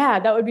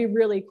 that would be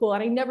really cool.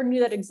 And I never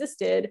knew that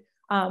existed.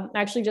 I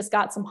actually just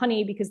got some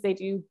honey because they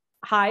do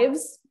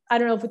hives. I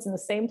don't know if it's in the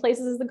same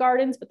places as the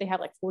gardens, but they have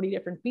like 40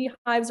 different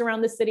beehives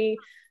around the city.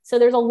 So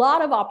there's a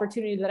lot of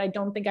opportunity that I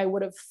don't think I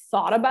would have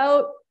thought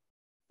about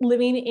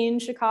living in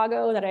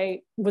Chicago that I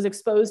was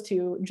exposed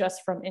to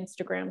just from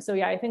Instagram. So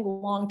yeah, I think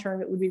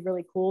long-term it would be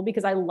really cool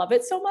because I love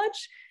it so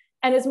much.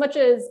 And as much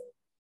as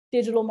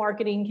digital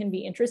marketing can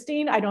be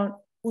interesting, I don't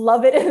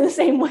love it in the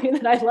same way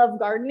that I love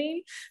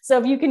gardening. So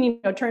if you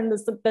can, turn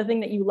the thing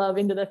that you love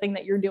into the thing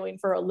that you're doing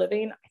for a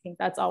living, I think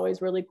that's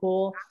always really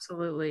cool.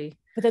 Absolutely.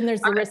 But then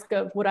there's the risk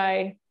of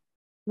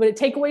would it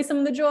take away some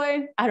of the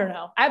joy? I don't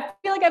know. I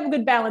feel like I have a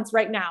good balance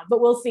right now,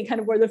 but we'll see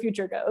kind of where the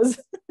future goes.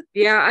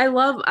 Yeah, I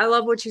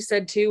love what you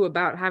said too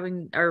about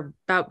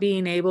about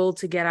being able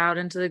to get out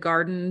into the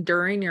garden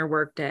during your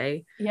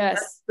workday. Yes.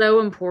 That's so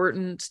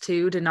important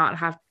too, to not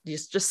have to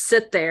just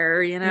sit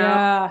there,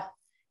 Yeah.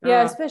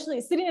 Yeah.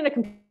 Especially sitting at a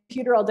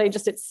computer all day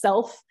just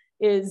itself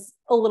is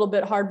a little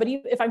bit hard. But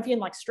if I'm feeling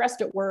like stressed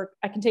at work,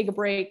 I can take a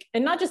break,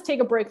 and not just take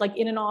a break like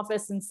in an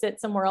office and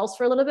sit somewhere else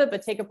for a little bit,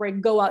 but take a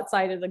break, go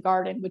outside of the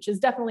garden, which is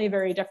definitely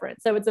very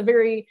different. So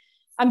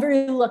I'm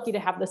very lucky to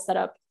have the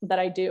setup that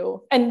I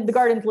do. And the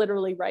garden's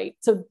literally right.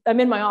 So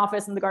I'm in my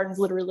office and the garden's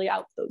literally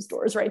out those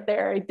doors right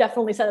there. I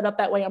definitely set it up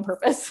that way on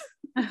purpose.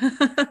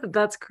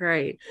 That's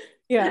great.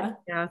 Yeah.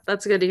 Yeah,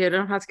 that's good to hear. I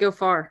don't have to go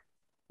far.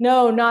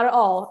 No, not at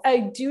all. I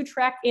do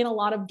track in a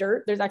lot of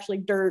dirt. There's actually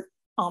dirt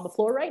on the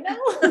floor right now.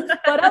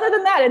 But other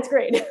than that, it's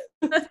great.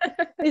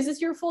 Is this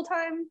your full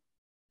time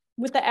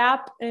with the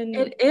app? And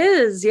it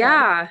is,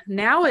 yeah.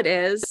 Now it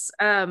is.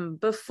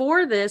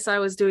 Before this, I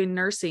was doing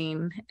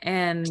nursing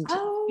and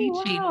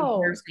teaching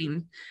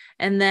nursing.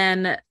 And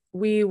then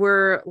we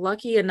were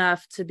lucky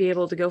enough to be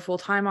able to go full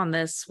time on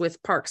this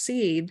with Park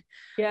Seed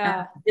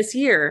this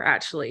year,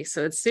 actually.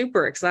 So it's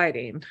super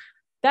exciting.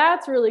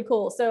 That's really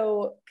cool.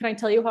 So can I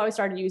tell you how I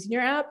started using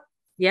your app?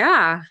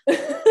 Yeah.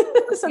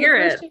 So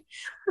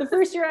the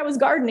first year I was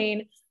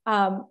gardening,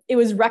 it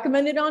was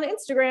recommended on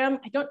Instagram.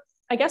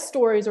 I guess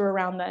stories were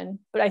around then,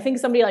 but I think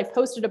somebody like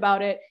posted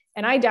about it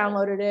and I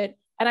downloaded it.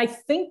 And I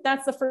think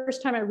that's the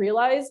first time I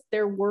realized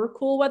there were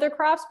cool weather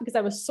crops, because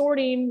I was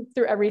sorting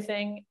through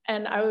everything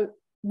and I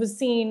was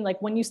seeing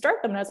like when you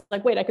start them, and I was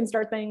like, wait, I can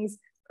start things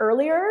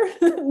earlier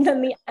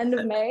than the end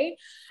of May.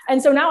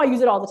 And so now I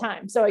use it all the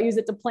time. So I use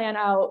it to plan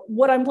out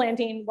what I'm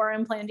planting, where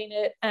I'm planting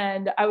it.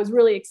 And I was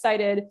really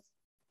excited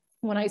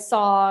when I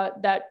saw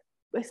that,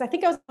 I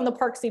think I was on the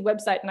Park Seed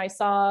website and I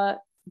saw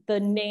the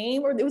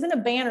name, or it was in a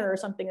banner or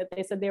something, that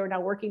they said they were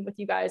now working with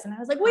you guys. And I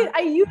was like, wait, I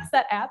use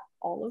that app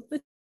all of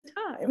the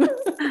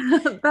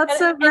time. That's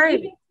so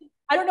great.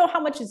 I don't know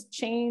how much has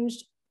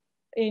changed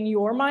in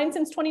your mind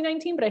since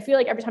 2019, but I feel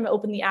like every time I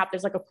open the app,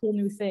 there's like a cool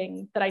new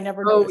thing that I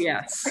never noticed. Oh,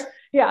 yes.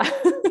 Yeah.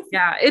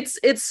 Yeah.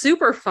 It's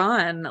super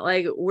fun.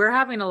 Like, we're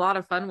having a lot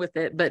of fun with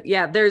it, but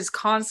yeah, there's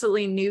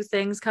constantly new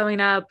things coming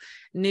up,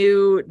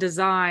 new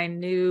design,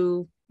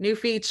 new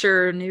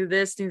feature, new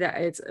this, new that.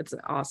 It's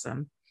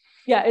awesome.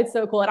 Yeah, it's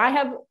so cool. And I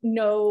have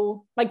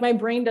my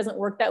brain doesn't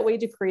work that way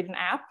to create an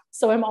app.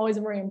 So I'm always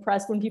very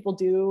impressed when people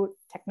do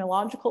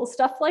technological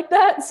stuff like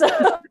that. So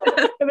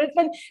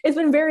it's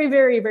been very,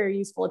 very, very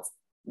useful.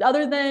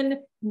 other than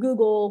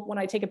Google, when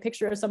I take a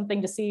picture of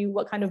something to see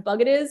what kind of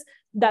bug it is,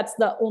 that's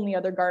the only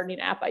other gardening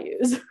app I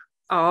use.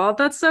 Oh,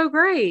 that's so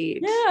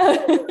great.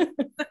 Yeah.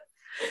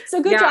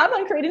 So good job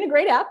on creating a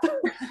great app.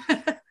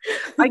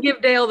 I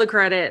give Dale the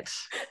credit.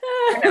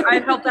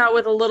 I helped out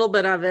with a little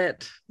bit of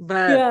it,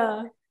 but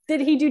yeah.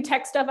 Did he do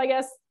tech stuff, I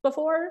guess,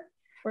 before?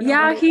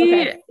 Yeah,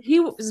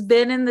 he's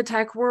been in the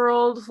tech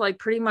world like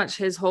pretty much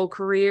his whole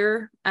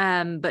career.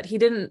 But he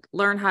didn't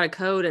learn how to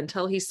code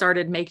until he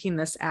started making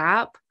this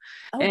app.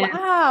 Oh, And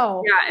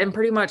wow. yeah, and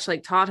pretty much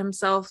like taught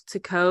himself to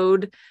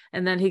code.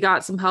 And then he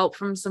got some help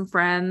from some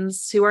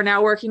friends who are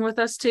now working with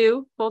us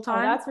too, full Oh,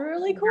 time. that's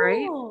really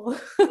cool.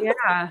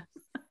 Yeah.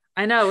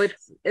 I know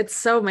it's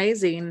so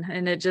amazing.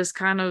 And it just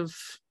kind of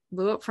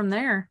blew up from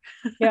there.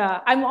 Yeah.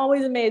 I'm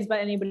always amazed by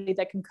anybody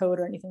that can code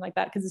or anything like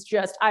that. Cause it's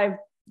just, I've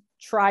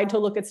tried to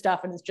look at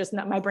stuff and it's just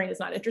not, my brain is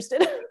not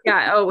interested.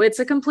 Yeah. Oh, it's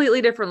a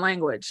completely different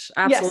language.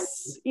 Absolutely.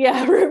 Yes.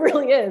 Yeah, it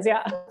really is.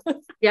 Yeah.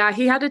 Yeah,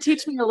 he had to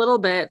teach me a little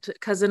bit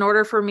because in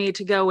order for me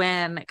to go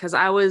in, because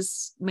I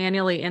was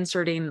manually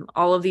inserting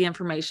all of the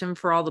information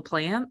for all the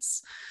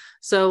plants.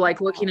 So like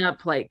looking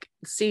up like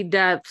seed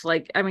depth,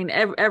 like, I mean,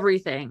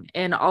 everything.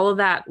 And all of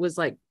that was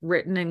like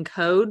written in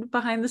code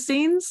behind the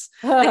scenes.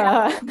 They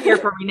have it here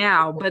for me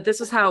now, but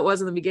this is how it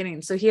was in the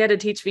beginning. So he had to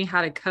teach me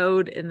how to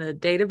code in the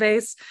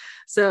database.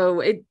 So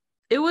it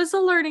was a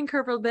learning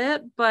curve a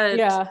bit, but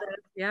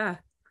yeah,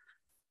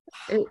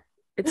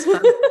 it's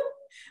fun.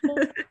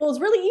 Well, it's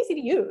really easy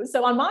to use.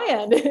 So on my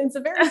end, it's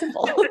a very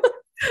simple.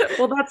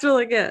 Well, that's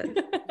really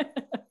good.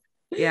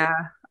 Yeah.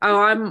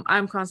 Oh,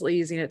 I'm constantly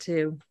using it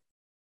too.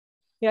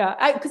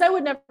 Yeah, because I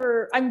would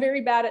never, I'm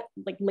very bad at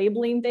like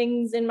labeling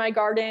things in my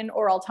garden,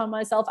 or I'll tell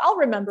myself, I'll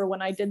remember when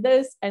I did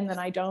this, and then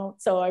I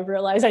don't. So I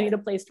realized I need a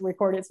place to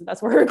record it. So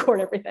that's where I record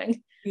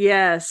everything.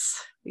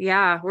 Yes.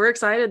 Yeah. We're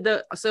excited.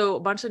 So a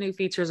bunch of new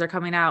features are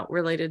coming out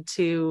related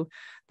to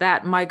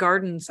that My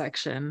Garden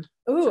section.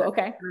 Ooh,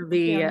 okay.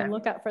 The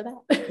look out for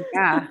that.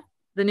 Yeah.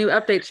 The new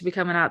update should be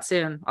coming out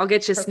soon. I'll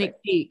get you a sneak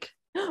peek.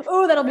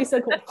 Oh, that'll be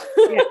so cool.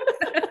 Yeah.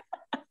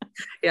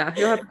 Yeah.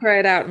 You'll have to try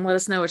it out and let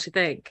us know what you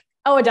think.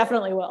 Oh, I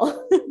definitely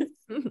will.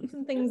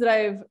 Some things that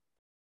I've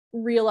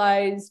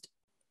realized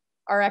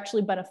are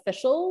actually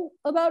beneficial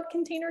about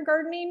container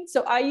gardening.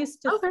 So I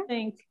used to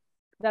think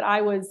that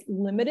I was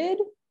limited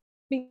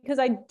because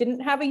I didn't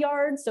have a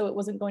yard. So it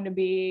wasn't going to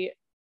be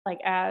like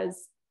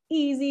as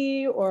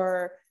easy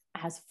or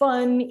as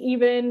fun,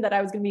 even, that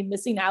I was going to be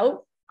missing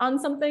out on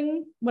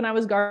something when I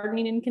was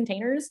gardening in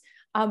containers.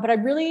 But I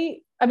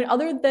mean,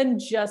 other than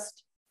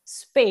just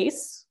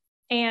space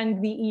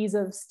and the ease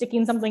of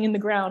sticking something in the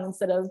ground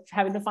instead of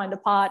having to find a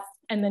pot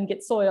and then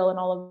get soil and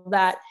all of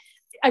that,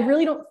 I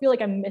really don't feel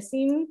like I'm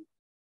missing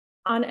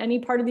on any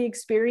part of the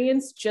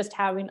experience just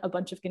having a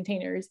bunch of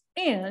containers.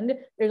 And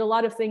there's a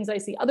lot of things I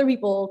see other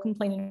people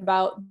complaining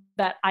about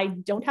that I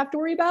don't have to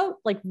worry about,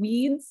 like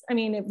weeds. I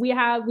mean, we do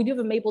have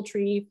a maple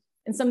tree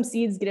and some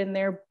seeds get in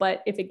there,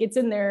 but if it gets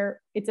in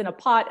there, it's in a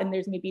pot and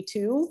there's maybe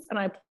 2, and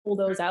I pull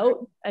those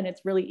out and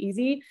it's really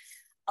easy.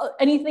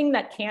 Anything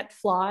that can't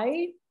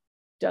fly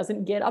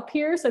doesn't get up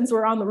here since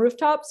we're on the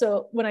rooftop.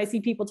 So when I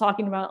see people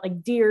talking about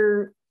like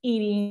deer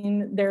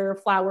eating their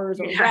flowers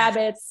or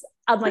rabbits,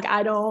 I'm like,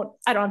 I don't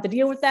have to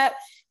deal with that.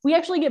 We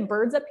actually get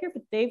birds up here,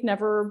 but they've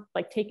never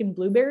like taken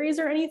blueberries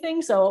or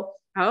anything. So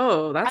that's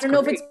I don't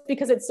know if it's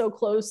because it's so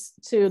close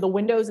to the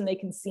windows and they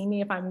can see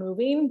me if I'm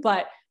moving,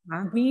 but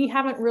we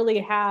haven't really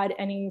had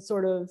any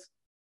sort of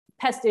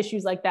pest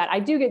issues like that. I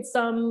do get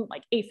some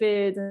like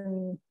aphids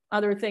and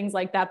other things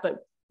like that,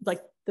 but like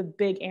the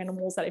big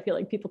animals that I feel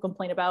like people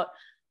complain about,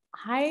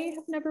 I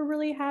have never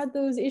really had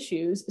those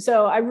issues.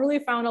 So I really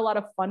found a lot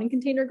of fun in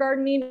container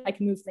gardening. I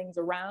can move things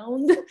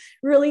around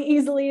really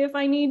easily if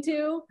I need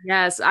to.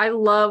 Yes, I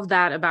love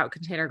that about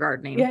container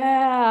gardening.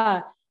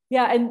 Yeah.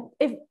 And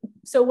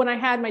when I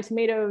had my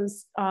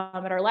tomatoes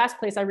at our last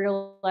place, I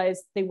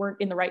realized they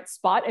weren't in the right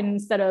spot. And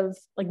instead of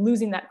like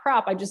losing that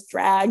crop, I just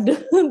dragged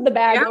the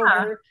bag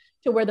over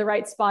to where the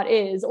right spot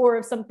is. Or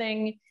if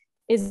something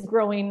is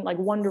growing like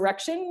one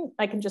direction,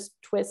 I can just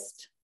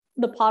twist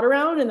the pot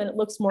around and then it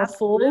looks more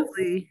full.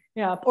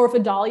 Yeah. Or if a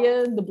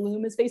dahlia, the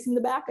bloom is facing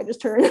the back, I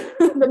just turn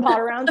the pot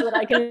around so that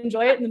I can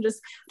enjoy it and then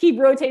just keep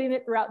rotating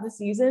it throughout the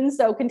season.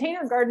 So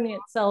container gardening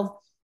itself,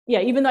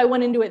 even though I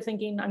went into it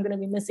thinking I'm going to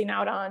be missing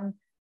out on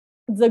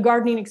the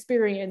gardening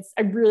experience,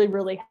 I really,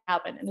 really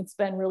haven't. And it's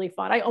been really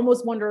fun. I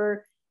almost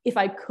wonder if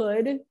I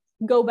could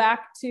go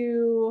back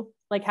to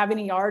like having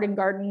a yard and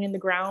gardening in the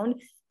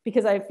ground,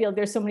 because I feel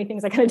there's so many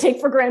things I kind of take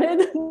for granted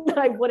that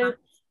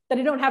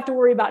I don't have to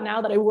worry about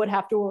now that I would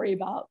have to worry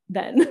about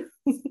then.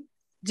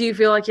 Do you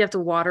feel like you have to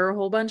water a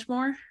whole bunch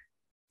more?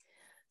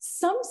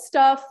 Some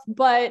stuff,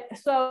 but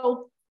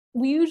so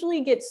we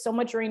usually get so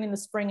much rain in the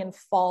spring and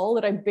fall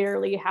that I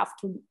barely have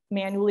to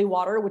manually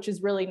water, which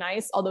is really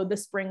nice. Although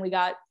this spring we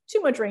got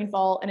too much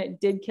rainfall and it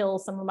did kill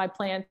some of my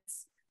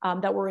plants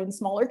that were in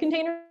smaller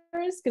containers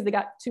because they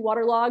got too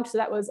waterlogged. So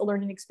that was a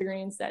learning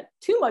experience that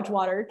too much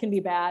water can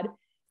be bad.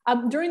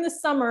 During the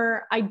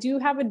summer, I do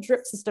have a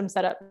drip system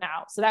set up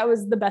now. So that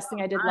was the best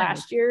thing I did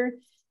last year.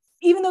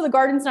 even though the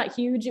garden's not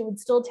huge, it would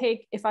still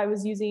take, if I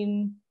was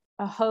using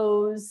a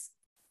hose,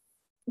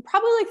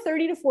 probably like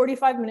 30 to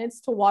 45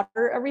 minutes to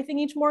water everything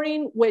each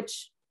morning,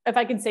 which if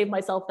I can save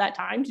myself that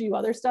time to do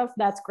other stuff,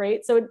 that's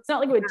great. So it's not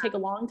like it would take a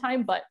long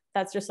time, but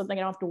that's just something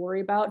I don't have to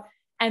worry about.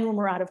 And when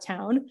we're out of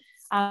town.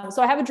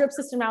 So I have a drip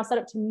system now set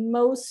up to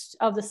most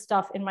of the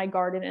stuff in my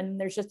garden. And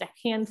there's just a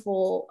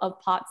handful of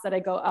pots that I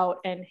go out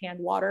and hand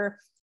water.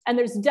 And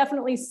there's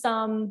definitely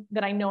some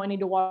that I know I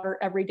need to water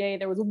every day.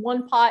 There was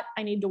one pot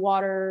I need to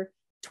water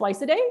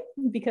twice a day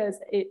because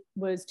it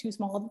was too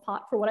small of a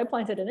pot for what I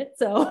planted in it.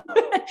 So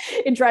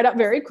it dried up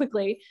very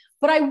quickly.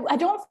 But I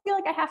don't feel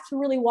like I have to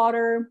really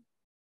water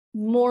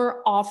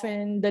more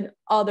often than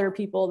other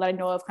people that I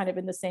know of kind of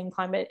in the same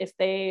climate if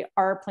they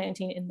are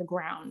planting in the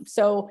ground.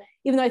 So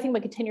even though I think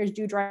my containers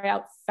do dry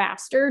out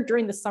faster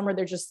during the summer,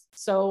 there's just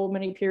so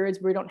many periods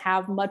where we don't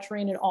have much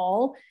rain at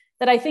all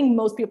that I think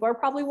most people are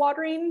probably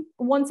watering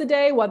once a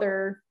day,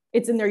 whether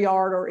it's in their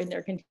yard or in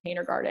their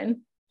container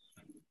garden.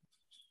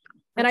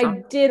 And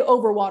I did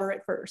overwater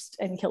it first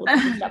and kill it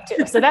and stuff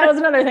too. So that was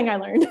another thing I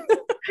learned.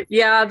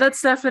 Yeah,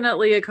 that's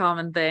definitely a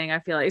common thing. I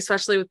feel like,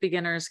 especially with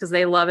beginners, because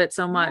they love it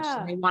so much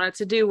and they want it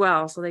to do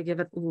well. So they give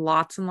it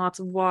lots and lots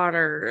of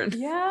water.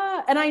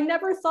 Yeah. And I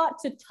never thought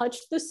to touch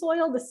the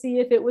soil to see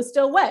if it was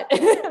still wet.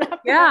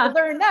 Yeah. I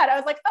learned that. I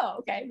was like, oh,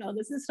 okay, no,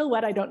 this is still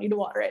wet. I don't need to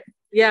water it.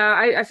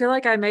 Yeah. I feel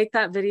like I make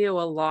that video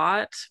a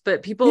lot,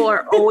 but people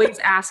are always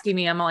asking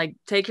me, I'm like,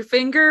 take your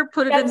finger,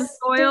 put it in the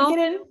soil. Take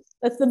it in.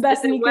 That's the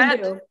best thing you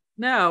can do.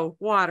 No,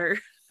 water.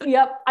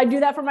 Yep. I do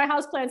that for my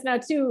houseplants now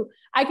too.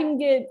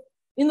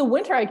 In the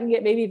winter, I can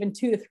get maybe even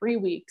 2 to 3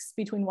 weeks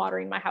between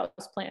watering my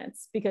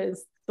houseplants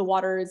because the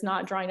water is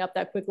not drying up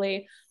that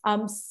quickly.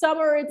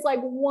 Summer, it's like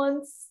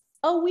once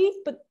a week,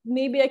 but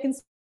maybe I can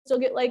still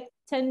get like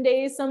 10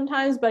 days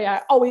sometimes, but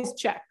I always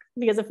check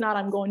because if not,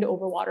 I'm going to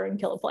overwater and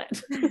kill a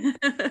plant.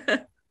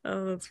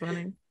 Oh, that's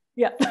funny.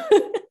 Yeah.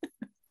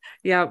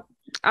 Yeah.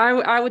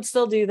 I would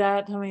still do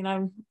that. I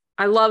mean,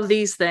 I love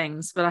these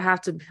things, but I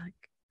have to be like,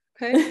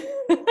 okay,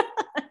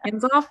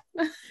 hands off.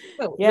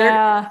 Oh,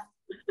 yeah.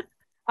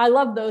 I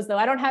love those though.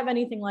 I don't have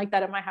anything like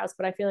that at my house,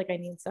 but I feel like I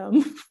need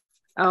some.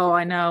 Oh,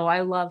 I know.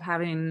 I love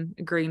having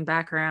a green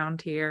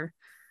background here.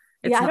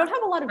 I don't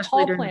have a lot of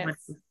tall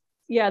plants.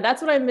 Yeah,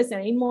 that's what I'm missing.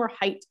 I need more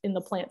height in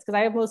the plants because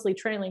I have mostly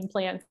trailing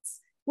plants,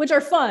 which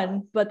are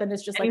fun, but then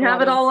it's just like you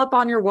have it all up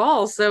on your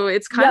wall. So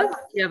it's kind of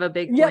like you have a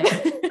big plant.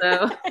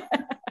 So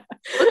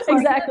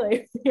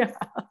exactly. Yeah.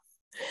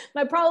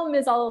 My problem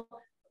is I'll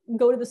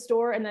go to the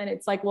store and then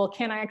it's like, well,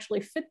 can I actually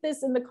fit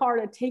this in the car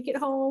to take it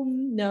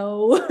home?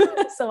 No.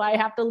 So I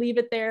have to leave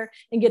it there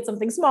and get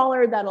something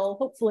smaller that'll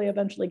hopefully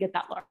eventually get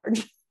that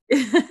large.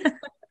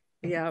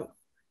 Yeah.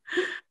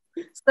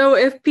 So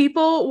if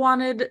people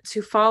wanted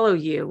to follow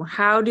you,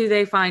 how do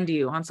they find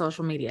you on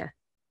social media?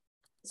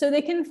 So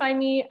they can find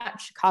me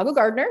at Chicago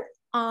Gardener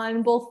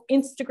on both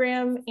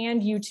Instagram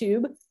and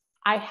YouTube.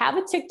 I have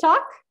a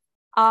TikTok.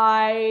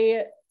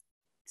 I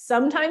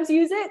sometimes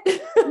use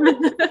it.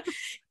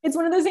 It's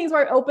one of those things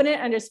where I open it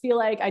and just feel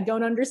like I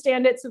don't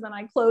understand it. So then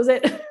I close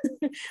it.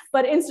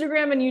 But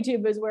Instagram and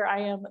YouTube is where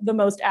I am the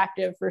most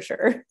active for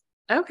sure.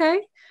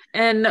 Okay.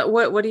 And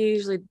what do you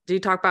usually do? You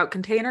talk about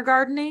container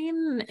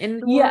gardening?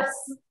 Yes.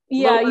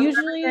 Yeah.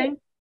 Usually.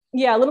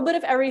 Yeah. A little bit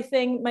of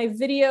everything. My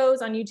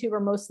videos on YouTube are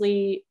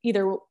mostly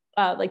either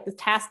like the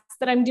tasks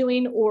that I'm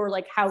doing or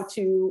like how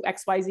to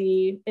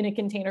XYZ in a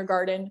container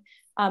garden.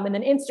 And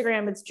then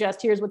Instagram, it's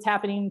just here's what's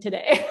happening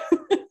today.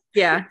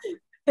 Yeah.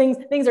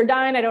 Things are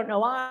dying. I don't know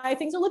why.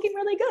 Things are looking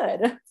really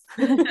good.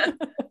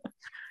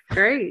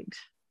 Great.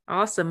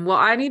 Awesome. Well,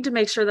 I need to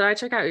make sure that I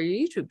check out your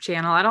YouTube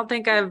channel. I don't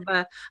think I've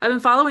been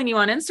following you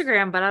on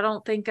Instagram, but I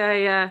don't think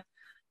I've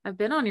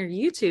been on your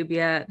YouTube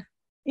yet.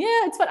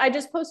 Yeah, it's fun. I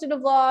just posted a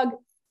vlog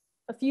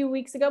a few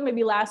weeks ago,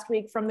 maybe last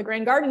week from the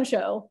Grand Garden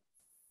Show.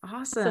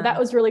 Awesome. So that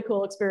was really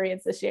cool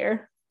experience this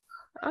year.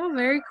 Oh,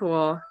 very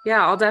cool.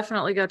 Yeah, I'll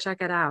definitely go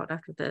check it out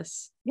after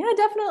this. Yeah,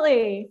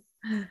 definitely.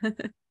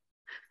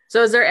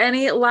 So is there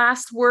any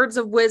last words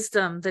of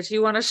wisdom that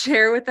you want to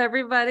share with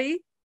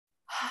everybody?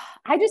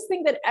 I just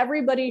think that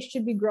everybody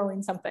should be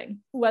growing something,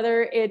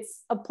 whether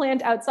it's a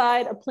plant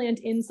outside, a plant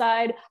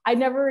inside. I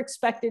never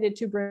expected it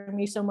to bring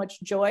me so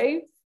much joy.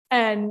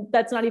 And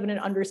that's not even an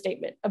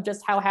understatement of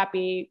just how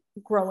happy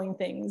growing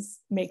things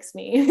makes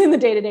me in the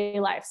day-to-day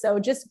life. So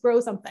just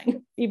grow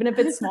something, even if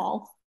it's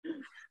small.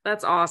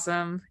 That's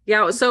awesome.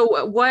 Yeah.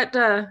 So what,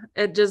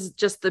 it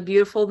just the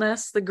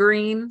beautifulness, the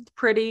green,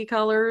 pretty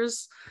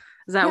colors.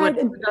 Is that what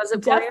does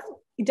it for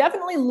you?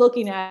 Definitely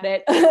looking at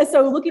it.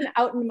 So looking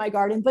out into my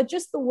garden, but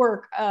just the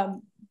work,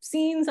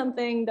 seeing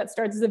something that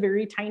starts as a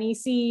very tiny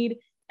seed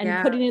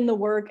and putting in the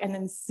work and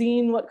then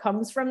seeing what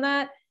comes from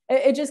that.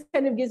 It just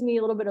kind of gives me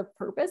a little bit of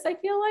purpose, I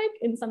feel like.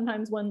 And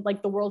sometimes when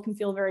like the world can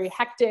feel very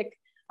hectic,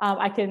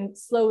 I can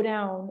slow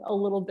down a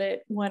little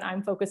bit when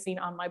I'm focusing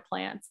on my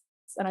plants.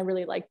 And I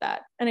really like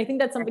that. And I think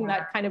that's something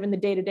that kind of in the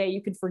day-to-day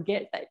you could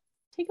forget, that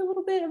take a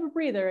little bit of a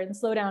breather and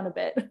slow down a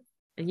bit.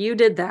 You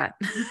did that.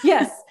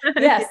 Yes.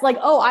 Yes. Like,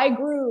 oh, I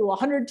grew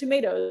 100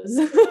 tomatoes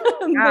this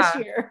Yeah.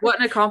 year. What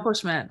an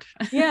accomplishment.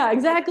 Yeah,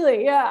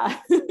 exactly. Yeah.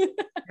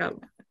 Yep.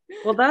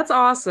 Well, that's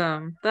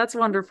awesome. That's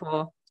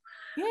wonderful.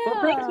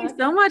 Well, thank you Yeah.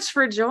 so much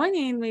for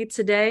joining me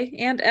today.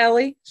 And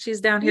Ellie,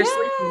 she's down here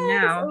sleeping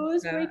Yes. It now.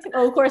 was So, great to,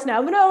 oh, of course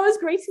now, but no, it was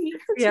great to meet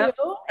her too yep.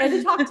 and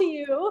to talk to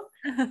you.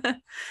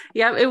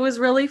 Yeah, it was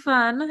really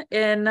fun.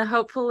 And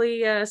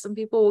hopefully some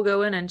people will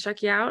go in and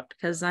check you out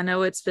because I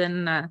know it's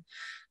been,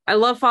 I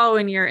love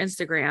following your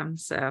Instagram.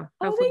 So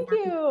Oh, hopefully thank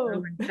more people will go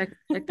you. and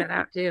check that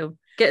out too.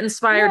 Get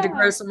inspired to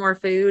grow Yeah. some more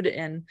food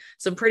and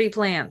some pretty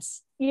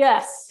plants.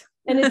 Yes.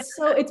 And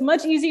it's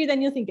much easier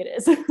than you think it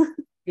is.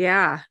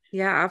 Yeah,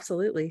 yeah,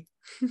 absolutely.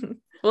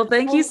 Well,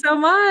 thank you Well, so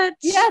much.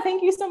 yeah,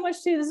 thank you so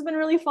much too. This has been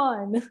really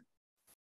fun.